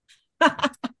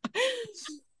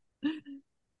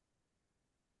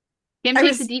 Kim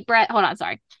takes a deep breath. Hold on,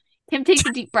 sorry. Kim takes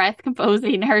a deep breath,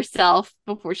 composing herself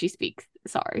before she speaks.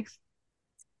 Sorry.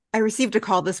 I received a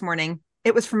call this morning.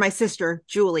 It was from my sister,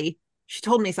 Julie. She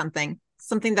told me something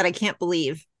that I can't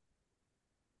believe.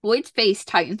 Voight's face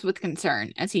tightens with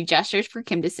concern as he gestures for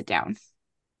Kim to sit down.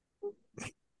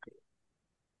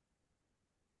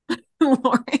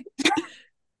 Lauren.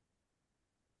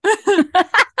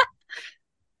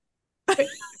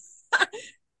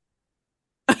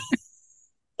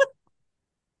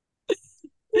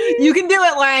 You can do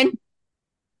it, Lauren.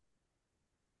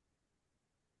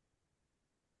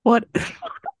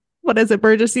 What is it,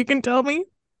 Burgess? You can tell me.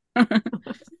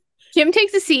 Kim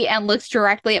takes a seat and looks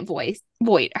directly at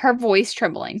Voight, her voice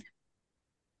trembling.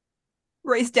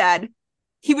 Roy's dead.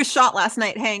 He was shot last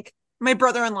night, Hank. My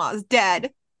brother-in-law is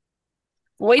dead.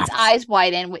 Voight's eyes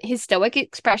widen, with his stoic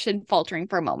expression faltering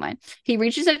for a moment. He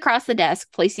reaches across the desk,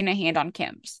 placing a hand on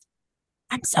Kim's.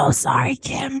 I'm so sorry,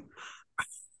 Kim.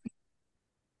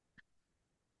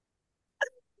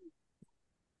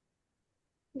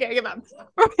 Okay, give up.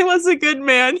 Roy was a good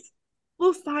man.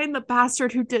 We'll find the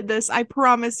bastard who did this, I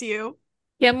promise you.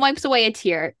 Kim wipes away a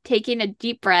tear, taking a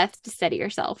deep breath to steady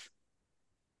herself.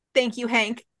 Thank you,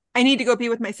 Hank. I need to go be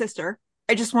with my sister.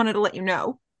 I just wanted to let you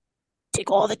know.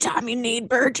 Take all the time you need,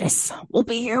 Burgess. We'll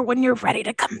be here when you're ready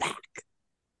to come back.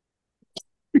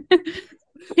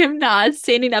 Kim nods,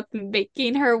 standing up and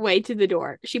making her way to the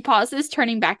door. She pauses,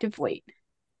 turning back to Voight.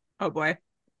 Oh boy. Let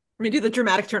me do the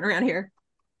dramatic turnaround here.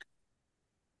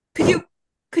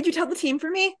 Could you tell the team for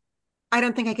me? I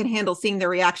don't think I can handle seeing their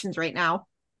reactions right now.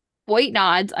 Voight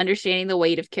nods, understanding the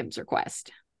weight of Kim's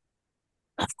request.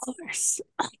 Of course.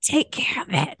 I'll take care of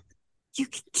it. You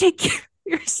can take care of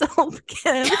yourself,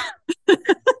 Kim.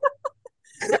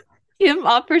 Kim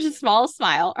offers a small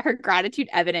smile, her gratitude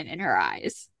evident in her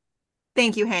eyes.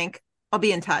 Thank you, Hank. I'll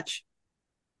be in touch.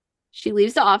 She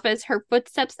leaves the office, her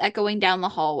footsteps echoing down the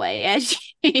hallway as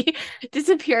she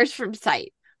disappears from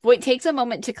sight. Voight takes a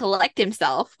moment to collect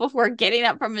himself before getting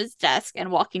up from his desk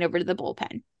and walking over to the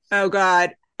bullpen. Oh,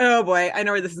 God. Oh, boy. I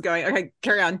know where this is going. Okay,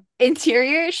 carry on.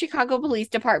 Interior Chicago Police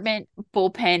Department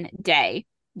bullpen day.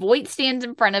 Voight stands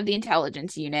in front of the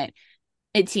intelligence unit,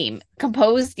 a team,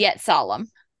 composed yet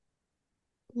solemn.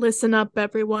 Listen up,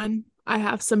 everyone. I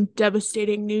have some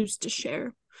devastating news to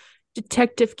share.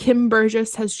 Detective Kim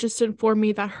Burgess has just informed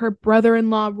me that her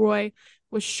brother-in-law, Roy,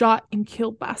 was shot and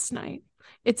killed last night.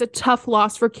 It's a tough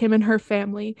loss for Kim and her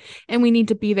family, and we need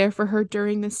to be there for her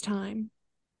during this time.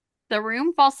 The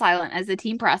room falls silent as the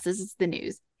team processes the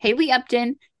news. Haley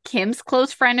Upton, Kim's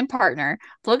close friend and partner,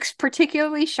 looks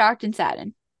particularly shocked and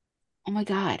saddened. Oh my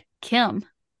God, Kim.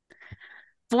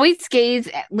 Voight's gaze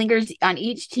lingers on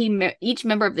each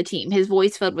member of the team, his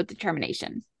voice filled with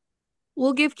determination.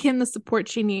 We'll give Kim the support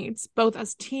she needs, both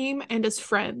as team and as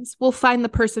friends. We'll find the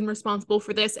person responsible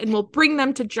for this, and we'll bring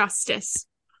them to justice.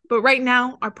 But right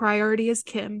now, our priority is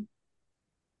Kim.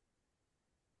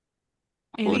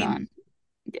 Hold on.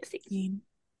 Jesse.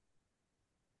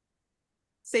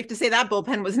 Safe to say that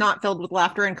bullpen was not filled with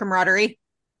laughter and camaraderie.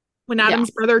 When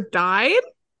Adam's brother died,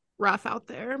 rough out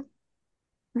there.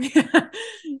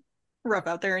 Rough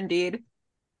out there indeed.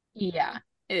 Yeah.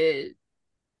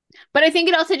 But I think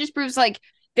it also just proves like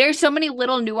there's so many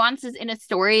little nuances in a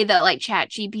story that like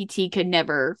ChatGPT could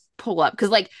never pull up. Because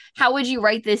like, how would you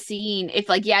write this scene if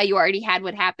like, yeah, you already had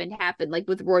what happened like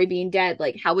with Roy being dead?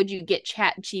 Like, how would you get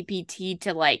ChatGPT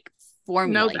to like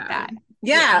formulate that?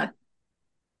 Yeah.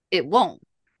 It won't.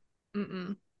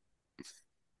 Mm-mm.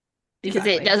 Because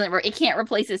it can't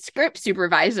replace a script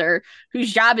supervisor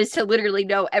whose job is to literally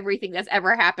know everything that's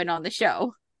ever happened on the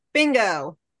show.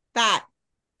 Bingo. That.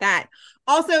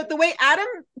 Also, the way Adam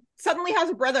suddenly has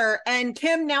a brother and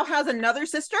Kim now has another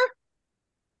sister.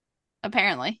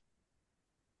 Apparently.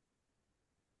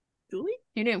 Julie?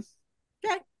 Who knew?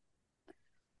 Okay.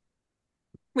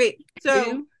 Wait, so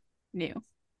Who knew?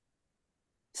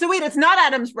 So wait, it's not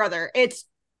Adam's brother. It's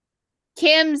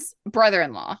Kim's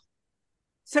brother-in-law.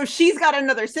 So she's got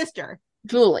another sister.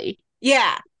 Julie.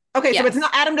 Yeah. Okay, yes. So it's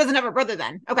not Adam doesn't have a brother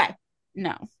then. Okay.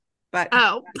 No. But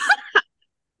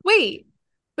wait.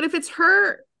 But if it's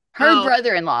her Her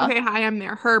brother-in-law. Okay, hi, I'm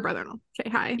there. Her brother-in-law. Okay,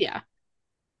 hi. Yeah.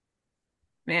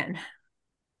 Man,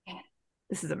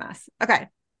 this is a mess. Okay.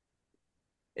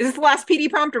 Is this the last PD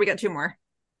prompt or we got two more?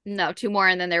 No, two more,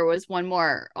 and then there was one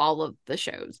more, all of the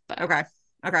shows. But Okay.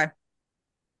 the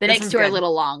This next one's two are a good.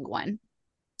 little long one.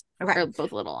 Okay. Or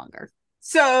both a little longer.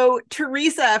 So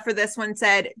Teresa for this one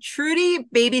said, Trudy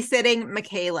babysitting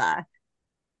Michaela.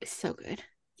 It's so good.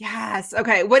 Yes.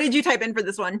 Okay. What did you type in for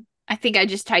this one? I think I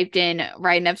just typed in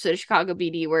write an episode of Chicago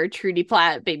BD where Trudy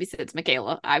Platt babysits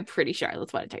Michaela. I'm pretty sure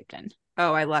that's what I typed in.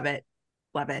 Oh, I love it.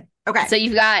 Love it. Okay. So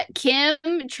you've got Kim,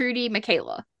 Trudy,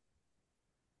 Michaela.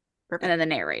 Perfect. And then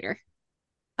the narrator.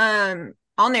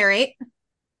 I'll narrate.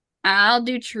 I'll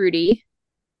do Trudy.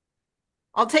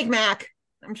 I'll take Mac.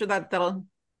 I'm sure that'll.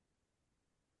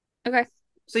 Okay.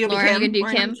 So you'll Lauren, be Kim. you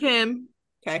can do Lauren, Kim.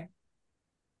 Okay.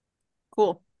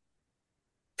 Cool.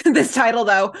 This title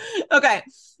though. Okay.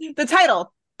 The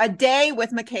title, A Day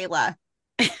with Michaela.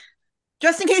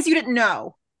 Just in case you didn't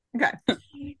know. Okay.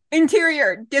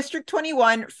 Interior, District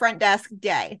 21, front desk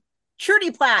day.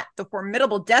 Trudy Platt, the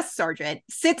formidable desk sergeant,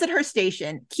 sits at her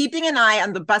station, keeping an eye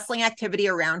on the bustling activity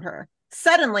around her.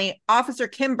 Suddenly, Officer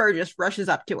Kim Burgess rushes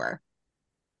up to her.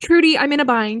 Trudy, I'm in a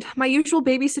bind. My usual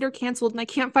babysitter canceled and I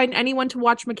can't find anyone to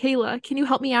watch Michaela. Can you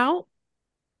help me out?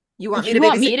 You want me You to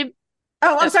want babysit? me to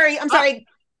Oh, I'm sorry. I'm sorry.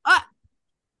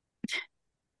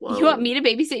 You want me to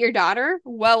babysit your daughter?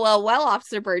 Well,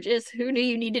 Officer Burgess. Who knew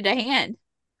you needed a hand?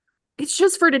 It's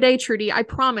just for today, Trudy. I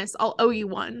promise I'll owe you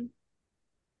one.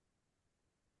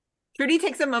 Trudy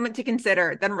takes a moment to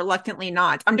consider, then reluctantly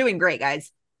nods. I'm doing great,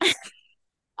 guys.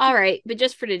 All right, but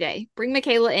just for today. Bring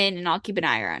Michaela in and I'll keep an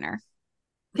eye on her.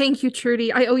 Thank you,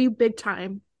 Trudy. I owe you big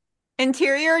time.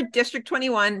 Interior, District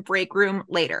 21, break room,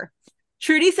 later.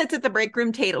 Trudy sits at the break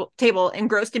room table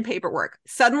engrossed in paperwork.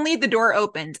 Suddenly, the door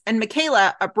opens, and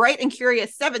Michaela, a bright and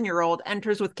curious 7-year-old,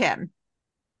 enters with Kim.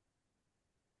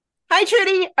 Hi,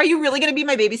 Trudy. Are you really going to be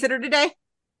my babysitter today?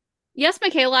 Yes,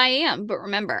 Michaela, I am. But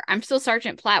remember, I'm still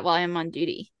Sergeant Platt while I'm on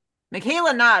duty.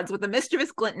 Michaela nods with a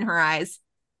mischievous glint in her eyes.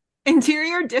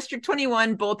 Interior, District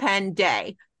 21, bullpen,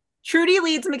 day. Trudy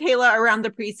leads Michaela around the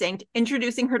precinct,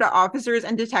 introducing her to officers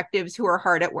and detectives who are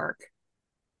hard at work.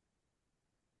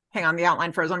 Hang on, the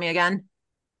outline froze on me again.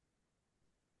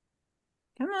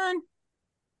 Come on.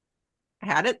 I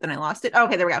had it, then I lost it.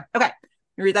 Okay, there we go. Okay, let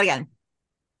me read that again.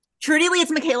 Trudy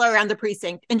leads Michaela around the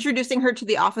precinct, introducing her to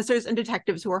the officers and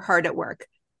detectives who are hard at work.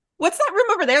 What's that room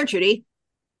over there, Trudy?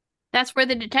 That's where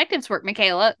the detectives work,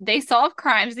 Michaela. They solve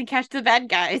crimes and catch the bad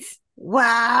guys.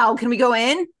 Wow, can we go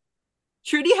in?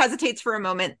 Trudy hesitates for a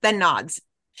moment, then nods.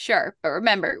 Sure, but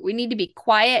remember, we need to be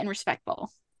quiet and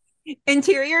respectful.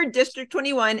 Interior, District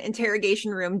 21,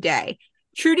 interrogation room, day.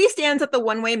 Trudy stands at the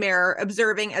one-way mirror,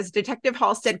 observing as Detective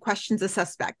Halstead questions a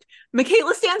suspect.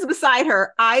 Michaela stands beside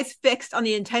her, eyes fixed on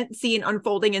the intense scene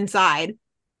unfolding inside.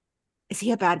 Is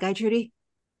he a bad guy, Trudy?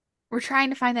 We're trying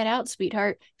to find that out,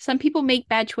 sweetheart. Some people make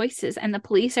bad choices, and the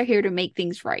police are here to make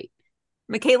things right.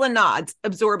 Michaela nods,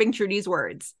 absorbing Trudy's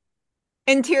words.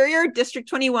 Interior, District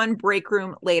 21, break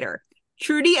room, later.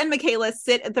 Trudy and Michaela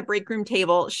sit at the break room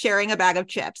table, sharing a bag of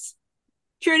chips.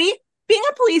 Trudy, being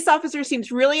a police officer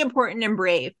seems really important and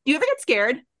brave. Do you ever get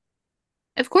scared?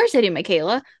 Of course I do,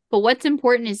 Michaela. But what's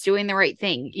important is doing the right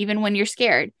thing, even when you're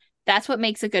scared. That's what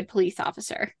makes a good police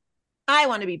officer. I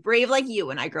want to be brave like you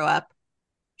when I grow up.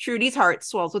 Trudy's heart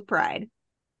swells with pride.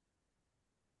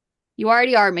 You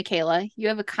already are, Michaela. You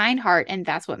have a kind heart, and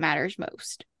that's what matters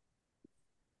most.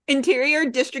 Interior,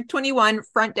 District 21,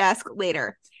 front desk,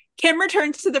 later. Kim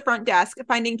returns to the front desk,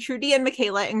 finding Trudy and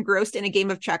Michaela engrossed in a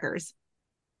game of checkers.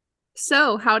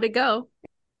 So, how'd it go?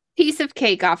 Piece of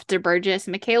cake, Officer Burgess.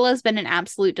 Michaela's been an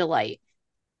absolute delight.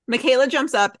 Michaela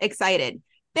jumps up, excited.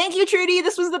 Thank you, Trudy.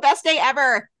 This was the best day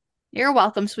ever. You're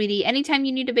welcome, sweetie. Anytime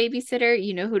you need a babysitter,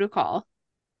 you know who to call.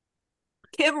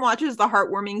 Kim watches the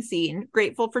heartwarming scene,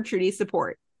 grateful for Trudy's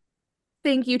support.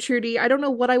 Thank you, Trudy. I don't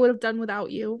know what I would have done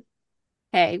without you.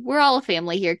 Hey, we're all a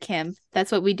family here, Kim.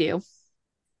 That's what we do.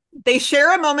 They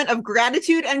share a moment of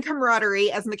gratitude and camaraderie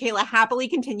as Michaela happily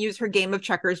continues her game of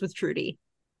checkers with Trudy.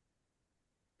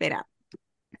 Fade out.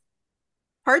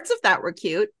 Parts of that were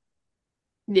cute.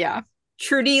 Yeah.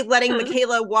 Trudy letting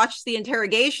Michaela watch the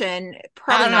interrogation.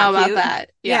 Probably I don't not know cute. about that.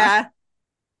 Yeah.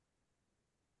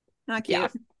 Not cute. Yeah.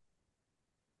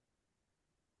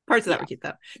 Parts of that were cute,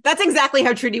 though. That's exactly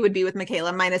how Trudy would be with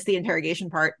Michaela, minus the interrogation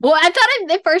part. Well, I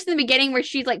thought at first in the beginning where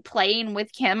she's like playing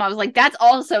with Kim, I was like, that's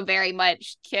also very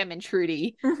much Kim and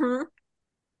Trudy. Mm-hmm.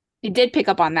 You did pick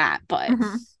up on that, but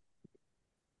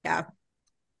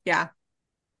Yeah.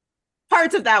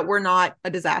 Parts of that were not a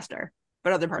disaster,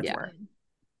 but other parts were.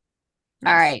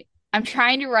 All right. I'm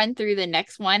trying to run through the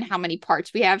next one, how many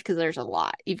parts we have, because there's a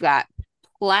lot. You've got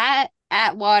Platt,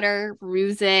 Atwater,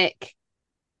 Ruzick,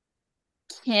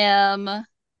 Kim,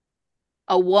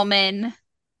 a woman,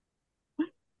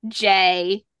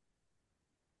 Jay.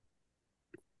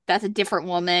 That's a different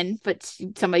woman, but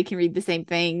somebody can read the same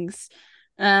things.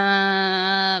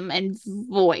 And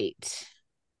Voight.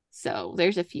 So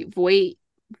there's a few. Voight,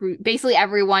 basically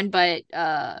everyone but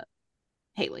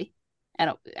Haley.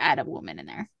 Add a woman in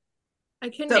there. I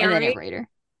can So- And the narrate. narrator.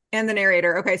 And the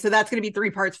narrator. Okay, so that's going to be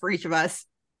 3 parts for each of us.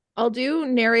 I'll do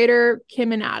narrator,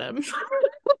 Kim, and Adam.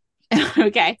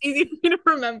 Okay. Easy for me to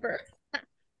remember.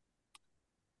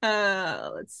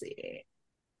 Let's see.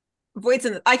 Voight's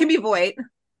in I can be Voight.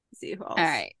 Let's see who else. All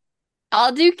right.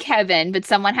 I'll do Kevin, but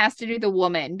someone has to do the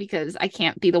woman because I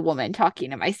can't be the woman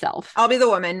talking to myself. I'll be the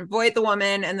woman. Voight the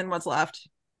woman, and then what's left?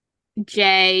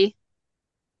 Jay.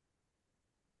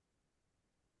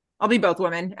 I'll be both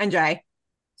women and Jay.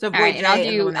 So All Voight, right, Jay, and and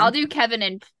the women. I'll do Kevin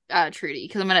and Trudy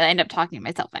because I'm gonna end up talking to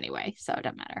myself anyway, so it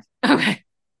doesn't matter. Okay.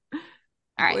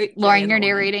 All right, Voight, Jay, Lauren, and you're the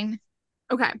woman. narrating.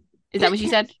 Okay. Is that what you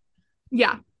said?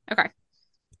 Yeah. Okay.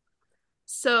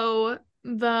 So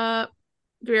do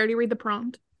we already read the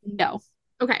prompt? No.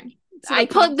 Okay. So I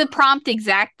the put the prompt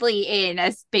exactly in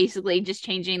as basically just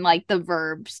changing like the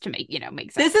verbs to make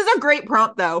sense. This is a great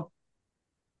prompt, though.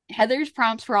 Heather's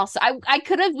prompts were also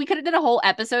we could have done a whole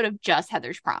episode of just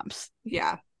Heather's prompts.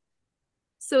 Yeah.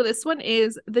 So this one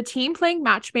is the team playing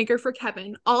matchmaker for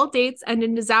Kevin. All dates end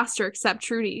in disaster except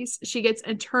Trudy's. She gets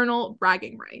eternal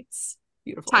bragging rights.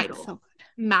 Beautiful. Title. So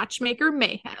Matchmaker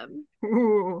Mayhem.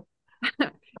 Ooh.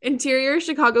 Interior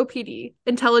Chicago PD.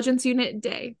 Intelligence Unit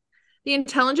Day. The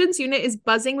intelligence unit is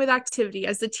buzzing with activity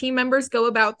as the team members go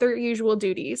about their usual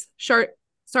duties.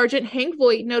 Sergeant Hank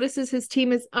Voight notices his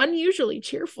team is unusually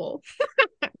cheerful.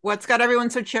 What's got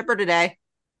everyone so chipper today?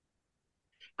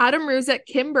 Adam Ruzek,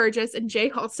 Kim Burgess, and Jay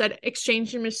Halstead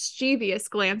exchange mischievous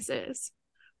glances.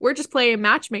 We're just playing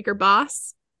matchmaker,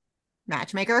 boss.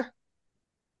 Matchmaker?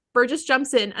 Burgess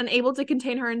jumps in, unable to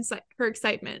contain her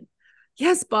excitement.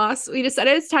 Yes, boss. We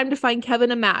decided it's time to find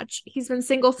Kevin a match. He's been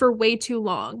single for way too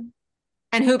long.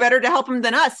 And who better to help him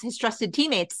than us, his trusted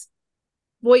teammates?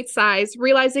 Voight sighs,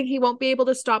 realizing he won't be able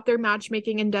to stop their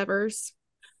matchmaking endeavors.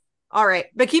 All right,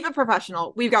 but keep it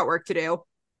professional. We've got work to do.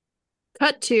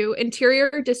 Cut to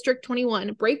Interior District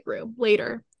 21 break room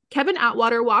later. Kevin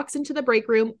Atwater walks into the break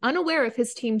room unaware of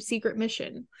his team's secret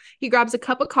mission. He grabs a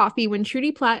cup of coffee when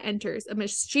Trudy Platt enters, a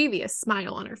mischievous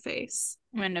smile on her face.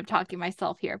 I'm gonna end up talking to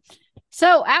myself here.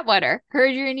 So, Atwater, heard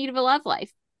you're in need of a love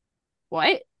life.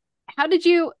 What? How did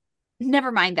you?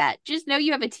 Never mind that. Just know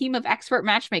you have a team of expert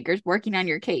matchmakers working on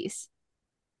your case.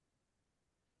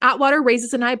 Atwater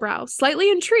raises an eyebrow, slightly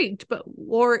intrigued, but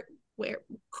Wary.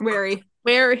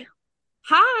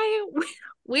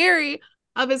 wary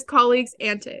of his colleagues'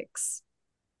 antics.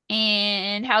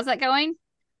 And how's that going?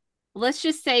 Let's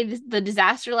just say the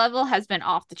disaster level has been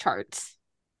off the charts.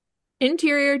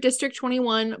 Interior District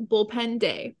 21 bullpen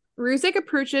day. Ruzek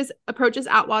approaches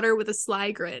Atwater with a sly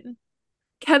grin.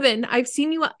 Kevin, I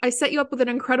set you up with an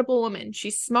incredible woman.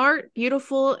 She's smart,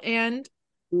 beautiful, and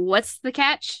What's the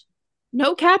catch?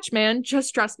 no catch, man.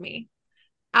 Just trust me.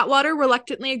 Atwater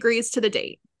reluctantly agrees to the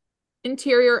date.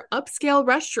 Interior upscale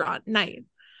restaurant night.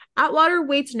 Atwater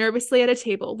waits nervously at a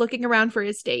table, looking around for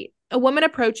his date. A woman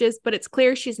approaches, but it's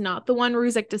clear she's not the one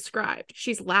Ruzek described.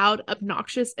 She's loud,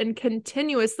 obnoxious, and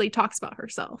continuously talks about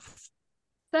herself.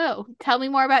 So, tell me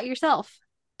more about yourself.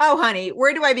 Oh, honey,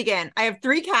 where do I begin? I have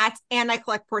 3 cats and I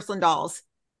collect porcelain dolls.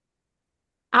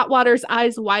 Atwater's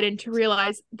eyes widen to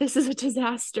realize this is a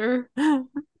disaster.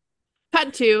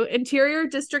 Cut to Interior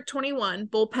District 21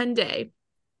 bullpen day.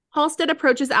 Halstead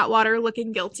approaches Atwater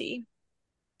looking guilty.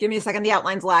 Give me a second. The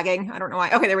outline's lagging. I don't know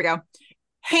why. Okay, there we go.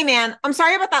 Hey, man, I'm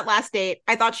sorry about that last date.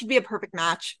 I thought she'd be a perfect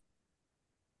match.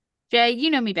 Jay, you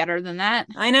know me better than that.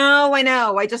 I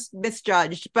know. I just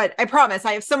misjudged, but I promise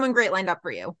I have someone great lined up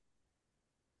for you.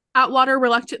 Atwater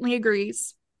reluctantly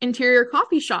agrees. Interior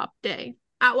coffee shop day.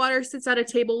 Atwater sits at a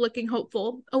table looking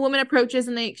hopeful. A woman approaches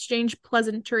and they exchange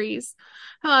pleasantries.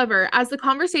 However, as the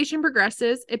conversation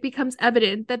progresses, it becomes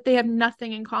evident that they have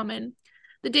nothing in common.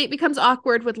 The date becomes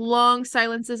awkward with long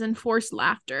silences and forced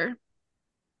laughter.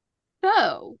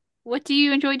 So, what do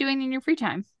you enjoy doing in your free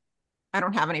time? I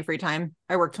don't have any free time.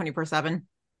 I work 24/7.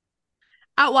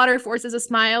 Atwater forces a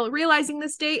smile, realizing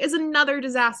this day is another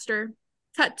disaster.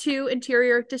 Cut to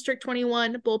Interior District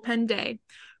 21 bullpen day.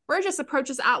 Burgess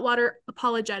approaches Atwater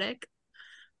apologetic.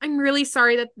 I'm really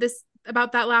sorry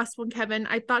about that last one, Kevin.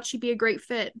 I thought she'd be a great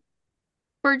fit.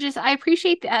 Burgess, I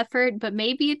appreciate the effort, but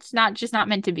maybe it's not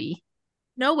meant to be.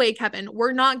 No way, Kevin.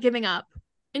 We're not giving up.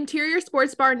 Interior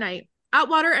sports bar night.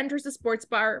 Atwater enters the sports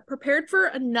bar, prepared for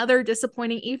another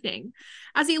disappointing evening.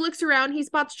 As he looks around, he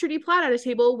spots Trudy Platt at a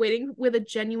table, waiting with a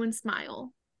genuine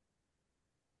smile.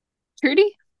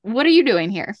 Trudy, what are you doing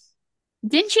here?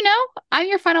 Didn't you know? I'm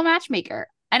your final matchmaker.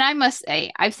 And I must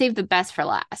say, I've saved the best for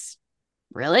last.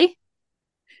 Really?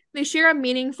 They share a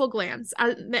meaningful glance.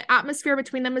 The atmosphere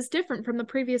between them is different from the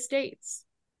previous dates.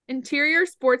 Interior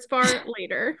sports bar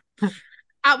later.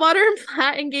 Atwater and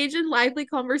Platt engage in lively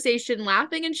conversation,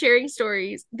 laughing and sharing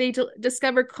stories. They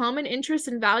discover common interests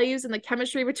and values, and the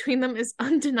chemistry between them is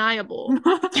undeniable.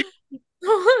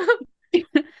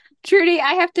 Trudy,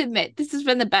 I have to admit, this has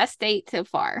been the best date so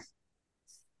far.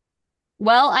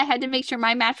 Well, I had to make sure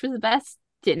my match was the best,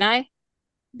 didn't I?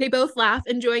 They both laugh,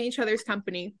 enjoying each other's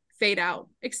company. Fade out.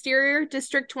 Exterior,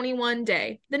 District 21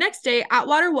 day. The next day,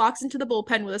 Atwater walks into the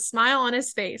bullpen with a smile on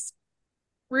his face.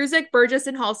 Ruzick, Burgess,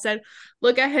 and Halstead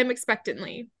look at him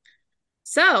expectantly.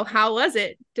 So, how was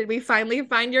it? Did we finally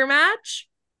find your match?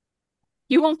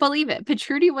 You won't believe it, but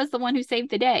Trudy was the one who saved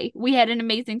the day. We had an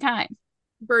amazing time.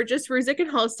 Burgess, Ruzick,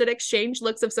 and Halstead exchange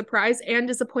looks of surprise and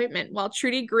disappointment, while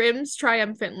Trudy grins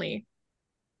triumphantly.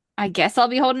 I guess I'll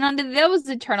be holding on to those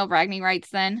eternal bragging rights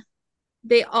then.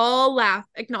 They all laugh,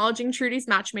 acknowledging Trudy's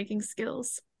matchmaking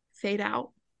skills. Fade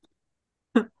out.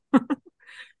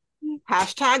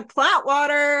 Hashtag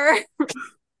Plattwater.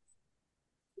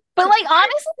 But like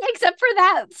honestly, except for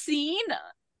that scene,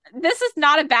 this is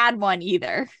not a bad one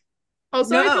either.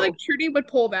 Also, I No. feel like Trudy would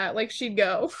pull that. Like, she'd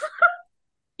go.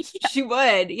 She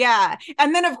would, yeah.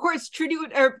 And then of course Trudy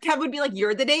would, or Kev would be like,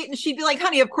 "You're the date," and she'd be like,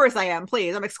 "Honey, of course I am.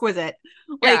 Please, I'm exquisite."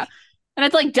 Like, Yeah. And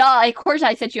it's like, duh, of course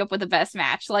I set you up with the best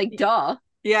match. Like, duh.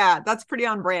 yeah, that's pretty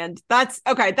on brand. That's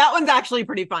okay. That one's actually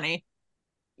pretty funny.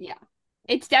 Yeah.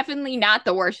 It's definitely not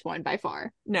the worst one by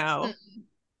far. No,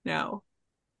 no.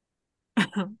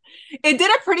 It did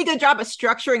a pretty good job of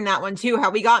structuring that one too. How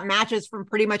we got matches from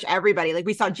pretty much everybody. Like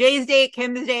we saw Jay's date,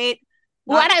 Kim's date.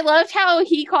 Well, and I loved how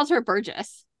he calls her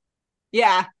Burgess.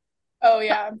 Yeah. Oh,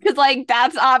 yeah. Because, like,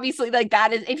 that's obviously, like,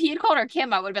 that is, if he had called her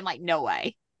Kim, I would have been like, no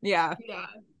way. Yeah. Yeah.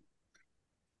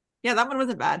 Yeah, that one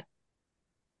wasn't bad.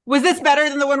 Was this better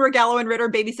than the one where Gallo and Ritter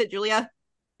babysit Julia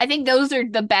I think those are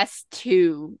the best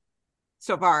two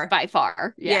so far? by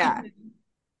far. Yeah.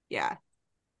 Yeah.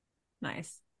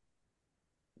 Nice.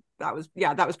 That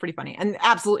was pretty funny. And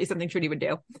absolutely something Trudy would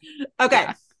do. Okay.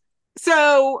 Yeah.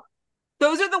 So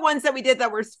those are the ones that we did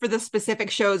that were for the specific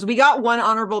shows. We got one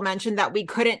honorable mention that we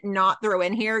couldn't not throw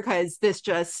in here because this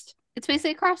just It's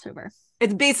basically a crossover.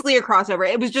 it's basically a crossover.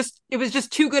 It was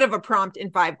just too good of a prompt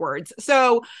in 5 words.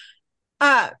 So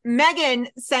Megan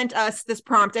sent us this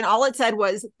prompt and all it said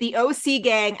was the OC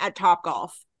gang at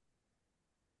Topgolf.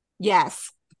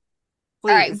 Yes.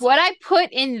 Please. All right. What I put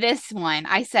in this one,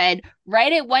 I said,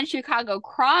 write it one Chicago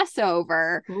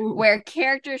crossover Ooh. where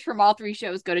characters from all 3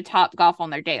 shows go to Top Golf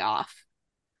on their day off.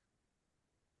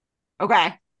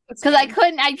 Okay. Because I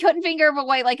couldn't figure of a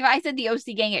way. Like if I said the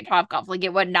OC gang at Top Golf, like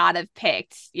it would not have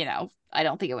picked, I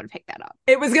don't think it would have picked that up.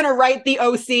 It was gonna write the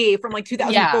OC from like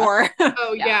 2004.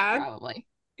 Oh, yeah. Probably.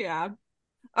 Yeah.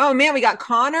 Oh man, we got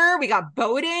Connor, we got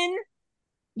Bowden.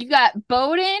 You got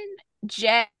Bowden,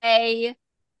 Jay,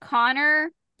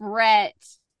 Connor, Brett,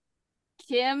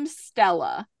 Kim,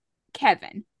 Stella,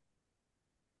 Kevin.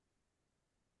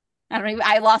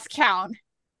 I lost count.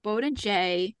 Bowden,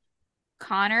 Jay,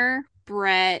 Connor,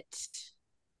 Brett,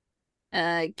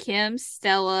 Kim,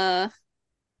 Stella,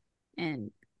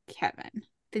 and Kevin. I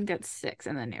think that's 6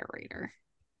 and the narrator.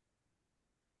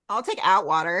 I'll take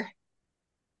Outwater.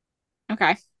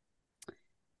 Okay.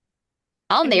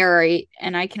 I'll narrate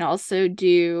and I can also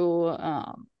do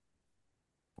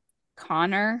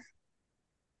Connor.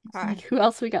 Okay. Like, who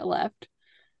else we got left?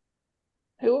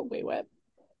 Who? Wait, what?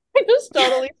 I just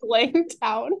totally blanked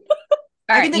out. All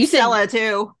I right, can take you said. Stella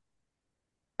too.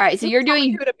 All right, so you're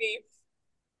doing. Who to be?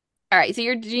 All right,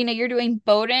 so Gina, you're doing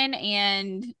Bowden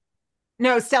and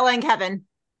No, Stella and Kevin.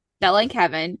 Stella and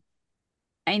Kevin.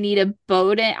 I need a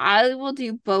Bowden. I will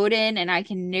do Bowden, and I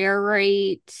can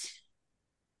narrate.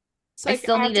 So I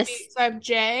still need a. so I have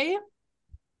Jay,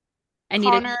 I need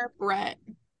Connor, Brett,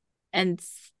 and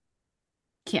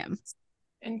Kim,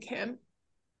 and Kim.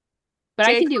 but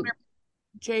Jay, I can do. Connor,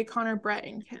 Jay, Connor, Brett,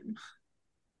 and Kim.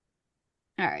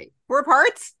 All right. 4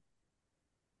 parts?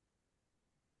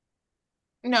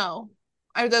 No,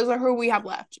 those are who we have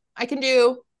left. I can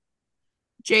do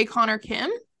Jay, Connor, Kim,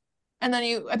 and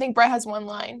then I think Brett has 1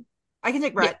 line. I can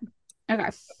take Brett. Okay.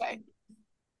 Okay.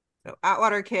 So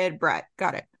Atwater Kid, Brett.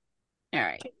 Got it. All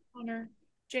right.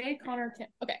 Jay, Connor, Kim.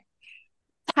 Okay.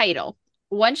 Title: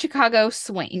 One Chicago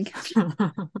Swing.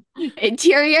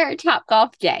 Interior Top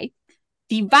Golf Day.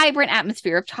 The vibrant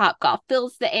atmosphere of Topgolf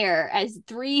fills the air as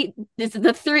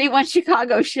the three One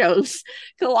Chicago shows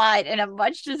collide in a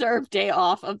much-deserved day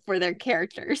off for their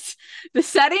characters. The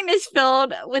setting is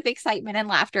filled with excitement and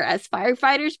laughter as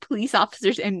firefighters, police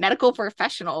officers, and medical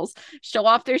professionals show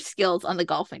off their skills on the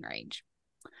golfing range.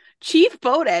 Chief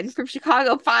Bowden from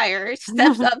Chicago Fire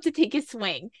steps up to take his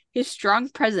swing, his strong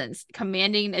presence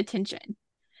commanding attention.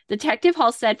 Detective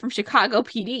Halstead from Chicago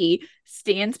PD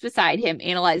stands beside him,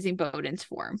 analyzing Bowden's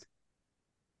form.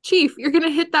 Chief, you're going to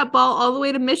hit that ball all the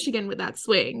way to Michigan with that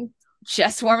swing.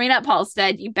 Just warming up,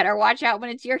 Halstead. You better watch out when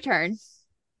it's your turn.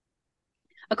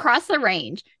 Across the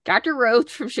range, Dr.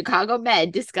 Rhodes from Chicago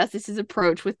Med discusses his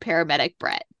approach with paramedic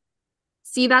Brett.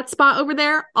 See that spot over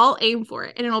there? I'll aim for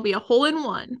it, and it'll be a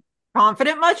hole-in-one.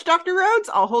 Confident much, Dr. Rhodes?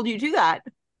 I'll hold you to that.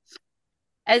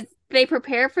 As they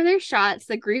prepare for their shots,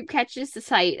 the group catches the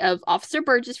sight of Officer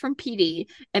Burgess from PD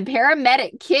and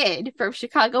paramedic Kid from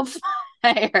Chicago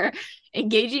Fire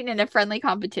engaging in a friendly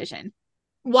competition.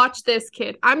 Watch this,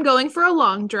 Kid. I'm going for a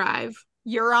long drive.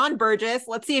 You're on, Burgess.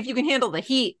 Let's see if you can handle the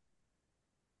heat.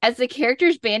 As the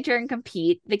characters banter and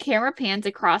compete, the camera pans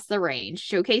across the range,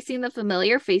 showcasing the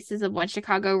familiar faces of One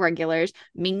Chicago regulars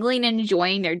mingling and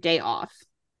enjoying their day off.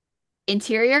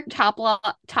 Interior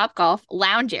Topgolf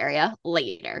lounge area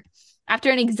later.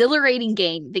 After an exhilarating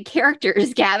game, the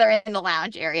characters gather in the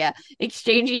lounge area,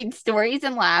 exchanging stories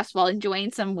and laughs while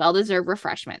enjoying some well-deserved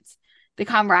refreshments. The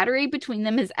camaraderie between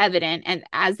them is evident and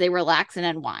as they relax and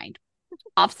unwind.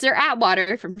 Officer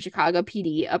Atwater from Chicago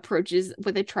PD approaches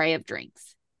with a tray of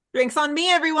drinks. Drinks on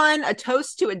me, everyone. A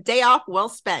toast to a day off well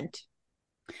spent.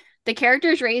 The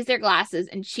characters raise their glasses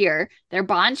and cheer, their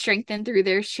bond strengthened through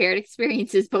their shared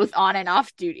experiences both on and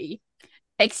off duty.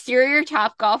 Exterior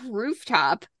Topgolf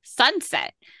rooftop,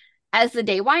 sunset. As the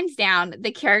day winds down,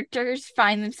 the characters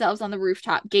find themselves on the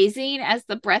rooftop, gazing at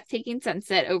the breathtaking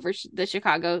sunset over the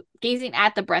Chicago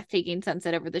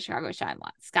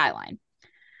skyline.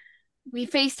 We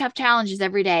face tough challenges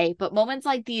every day, but moments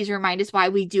like these remind us why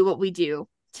we do what we do.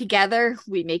 Together,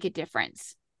 we make a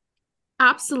difference.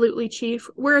 Absolutely, Chief.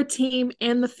 We're a team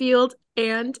in the field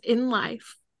and in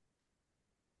life.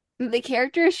 The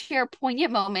characters share a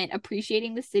poignant moment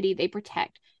appreciating the city they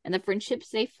protect and the friendships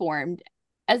they formed.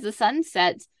 As the sun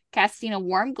sets, casting a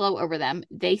warm glow over them,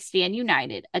 they stand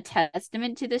united, a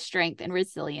testament to the strength and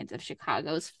resilience of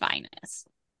Chicago's finest.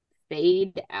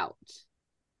 Fade out.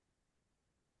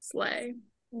 Slay.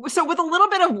 So with a little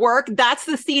bit of work, that's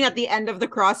the scene at the end of the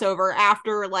crossover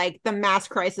after like the mass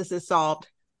crisis is solved.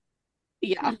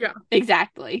 Yeah,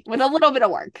 exactly. With a little bit of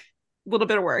work.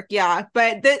 Yeah.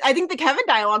 But I think the Kevin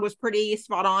dialogue was pretty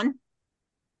spot on.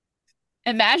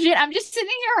 I'm just sitting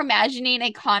here imagining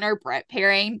a Connor Brett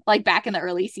pairing like back in the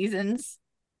early seasons.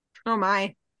 Oh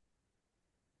my.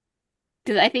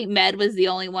 Because I think Med was the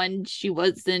only one she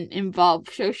wasn't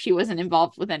involved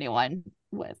with anyone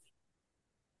with.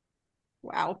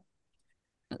 Wow.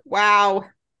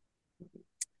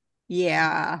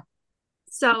 Yeah.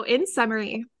 So in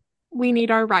summary, we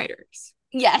need our writers.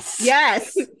 Yes.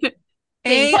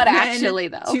 Amen But actually,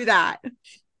 though. to that.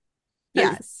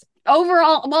 Yes.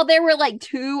 Overall, well, there were like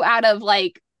 2 out of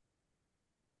like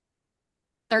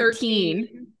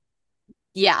 13.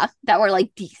 Yeah, that were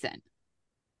like decent.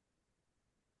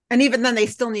 And even then, they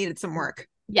still needed some work.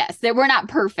 Yes, they were not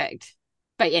perfect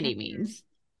by any means.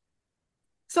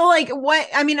 So, like,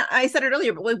 I said it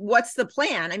earlier, but like, what's the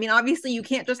plan? I mean, obviously, you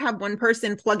can't just have one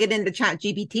person plug it into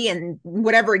ChatGPT and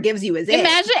whatever it gives you is it.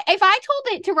 Imagine if I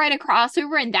told it to write a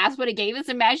crossover and that's what it gave us.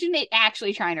 Imagine it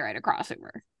actually trying to write a crossover.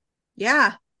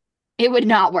 Yeah. It would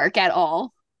not work at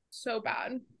all. So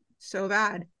bad.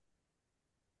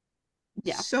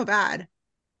 Yeah. So bad.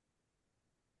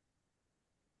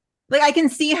 Like, I can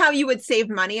see how you would save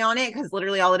money on it because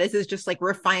literally all it is just like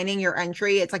refining your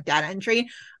entry. It's like data entry.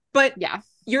 But yeah,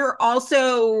 you're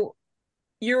also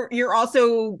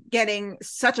getting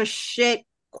such a shit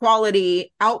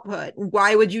quality output.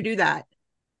 Why would you do that?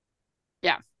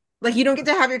 Yeah. Like, you don't get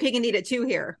to have your cake and eat it too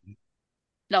here.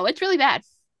 No, it's really bad.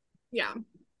 Yeah.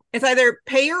 It's either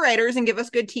pay your writers and give us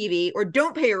good TV or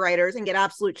don't pay your writers and get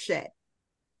absolute shit.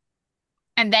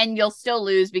 And then you'll still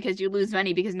lose because you lose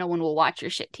money because no one will watch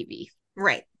your shit TV.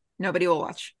 Right. Nobody will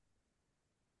watch.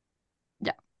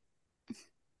 Yeah.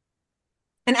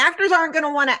 And actors aren't going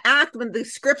to want to act when the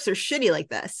scripts are shitty like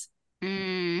this.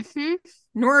 Mm-hmm.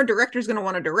 Nor are directors going to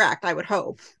want to direct, I would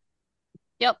hope.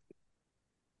 Yep.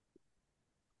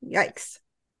 Yikes.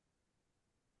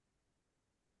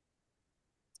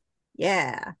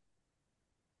 Yeah.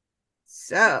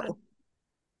 So,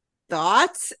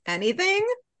 thoughts? Anything?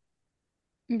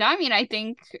 No, I mean, I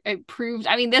think it proves,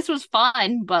 I mean, this was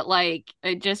fun, but like,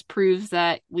 it just proves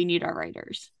that we need our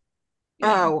writers.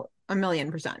 Oh,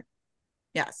 1,000,000%.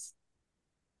 Yes.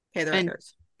 Pay the And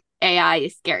writers. AI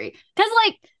is scary. Because,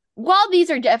 like, while these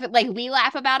are definitely, like, we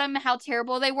laugh about them, how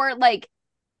terrible they were, like,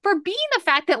 for being the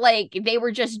fact that, like, they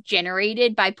were just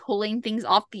generated by pulling things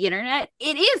off the internet,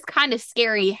 it is kind of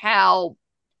scary how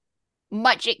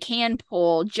much it can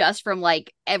pull just from,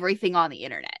 like, everything on the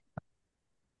internet.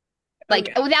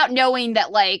 Like, without knowing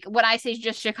that, like, when I say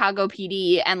just Chicago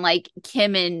PD and, like,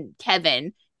 Kim and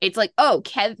Kevin, it's like, oh,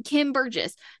 Kim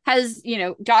Burgess has,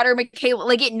 daughter Michaela.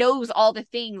 Like, it knows all the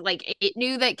things. Like, it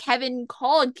knew that Kevin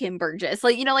called Kim Burgess.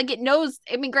 Like, like, it knows.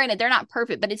 I mean, granted, they're not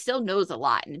perfect, but it still knows a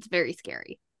lot, and it's very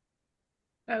scary.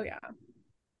 Oh, yeah.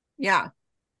 Yeah.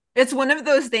 It's one of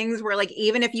those things where, like,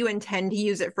 even if you intend to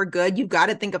use it for good, you've got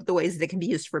to think of the ways that it can be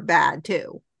used for bad,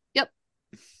 too. Yep.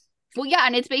 Well, yeah,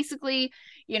 and it's basically,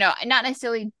 not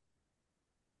necessarily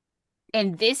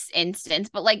in this instance,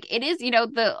 but like it is,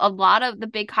 a lot of the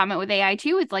big comment with AI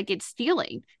too is like it's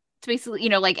stealing. It's basically,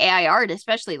 like AI art,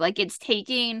 especially like it's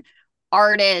taking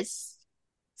artists'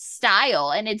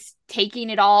 style and it's taking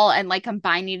it all and like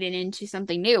combining it into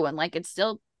something new, and like it's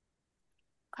still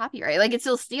copyright, like it's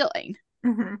still stealing.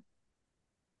 Mm-hmm.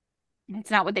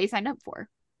 It's not what they signed up for.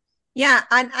 Yeah,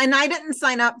 and I didn't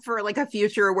sign up for like a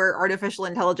future where artificial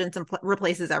intelligence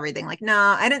replaces everything. Like, no,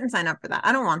 I didn't sign up for that.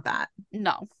 I don't want that.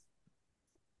 No.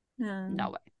 No.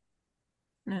 No way.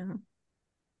 No.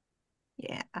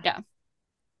 Yeah. Yeah.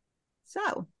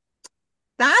 So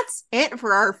that's it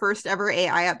for our first ever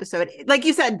AI episode. Like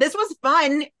you said, this was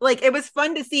fun. Like it was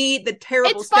fun to see the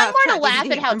terrible stuff. It's fun more to laugh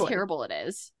ChatGPT at how avoid. terrible it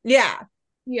is. Yeah.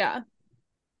 Yeah.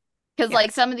 Because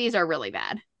like some of these are really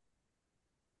bad.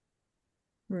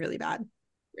 Really bad.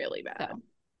 Really bad. So.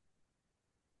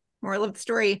 Moral of the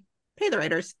story, pay the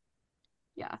writers.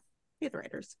 Yeah. Pay the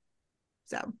writers.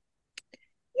 So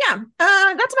yeah,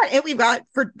 that's about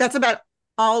it. That's about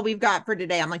all we've got for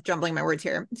today. I'm like jumbling my words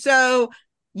here. So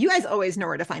you guys always know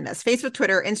where to find us: Facebook,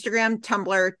 Twitter, Instagram,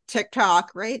 Tumblr,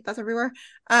 TikTok, right? That's everywhere.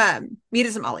 Meet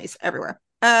us and Molly's everywhere.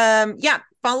 Yeah,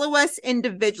 follow us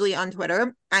individually on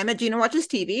Twitter. I'm at Gina Watches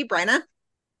TV. Bryna.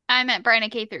 I'm at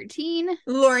Bryna K13.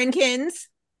 Lauren Kins.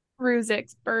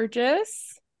 Ruzix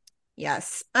Burgess.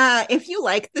 Yes. If you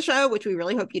like the show, which we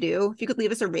really hope you do, if you could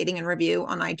leave us a rating and review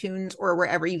on iTunes or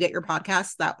wherever you get your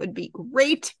podcasts, that would be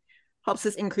great. Helps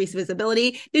us increase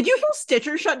visibility. Did you hear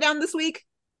Stitcher shut down this week?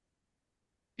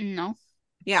 No.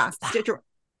 Yeah, Stitcher,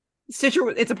 it's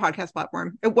a podcast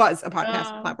platform. It was a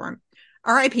podcast platform.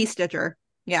 RIP Stitcher.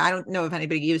 Yeah, I don't know if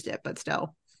anybody used it, but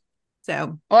still.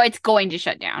 So. Well, it's going to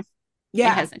shut down.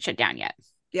 Yeah. It hasn't shut down yet.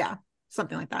 Yeah,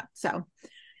 something like that. So.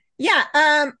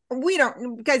 Yeah, we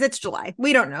don't, guys, it's July.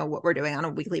 We don't know what we're doing on a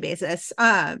weekly basis.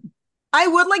 I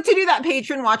would like to do that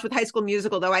patron watch with High School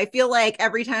Musical, though. I feel like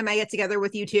every time I get together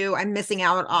with you two, I'm missing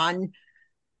out on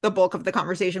the bulk of the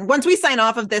conversation. Once we sign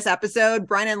off of this episode,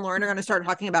 Brian and Lauren are going to start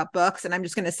talking about books, and I'm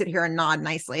just going to sit here and nod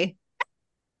nicely.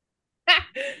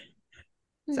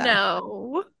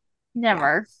 No.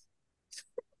 Never.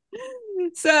 Yeah.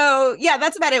 So yeah,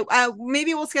 that's about it.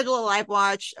 Maybe we'll schedule a live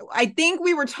watch. I think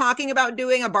we were talking about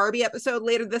doing a Barbie episode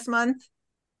later this month.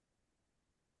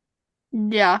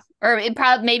 Yeah, or it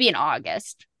probably maybe in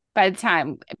August by the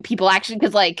time people actually,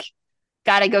 because like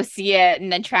gotta go see it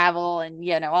and then travel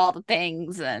and all the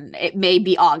things, and it may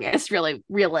be August really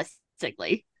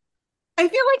realistically. I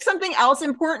feel like something else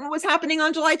important was happening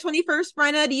on July 21st,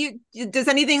 Bryna. Does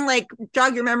anything like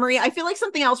jog your memory? I feel like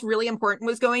something else really important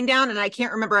was going down and I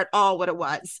can't remember at all what it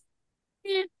was.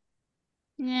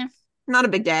 Yeah. Not a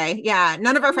big day. Yeah.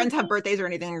 None of our friends have birthdays or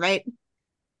anything, right?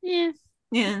 Yeah.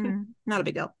 Not a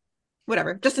big deal.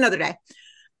 Whatever. Just another day.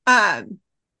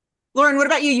 Lauren, what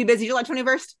about you? You busy July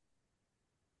 21st?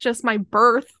 Just my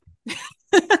birth.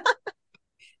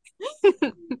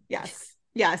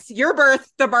 Yes. Your birth,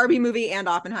 the Barbie movie, and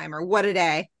Oppenheimer. What a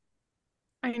day.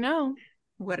 I know.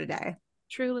 What a day.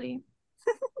 Truly.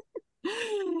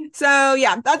 So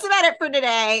yeah, that's about it for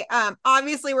today.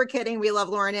 Obviously we're kidding. We love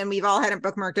Lauren and we've all had it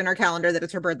bookmarked in our calendar that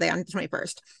it's her birthday on the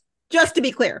 21st. Just to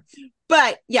be clear.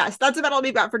 But yes, that's about all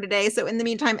we've got for today. So in the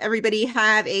meantime, everybody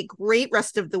have a great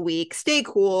rest of the week. Stay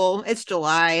cool. It's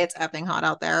July. It's effing hot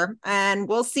out there. And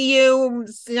we'll see you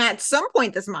at some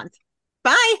point this month.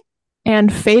 Bye.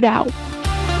 And fade out.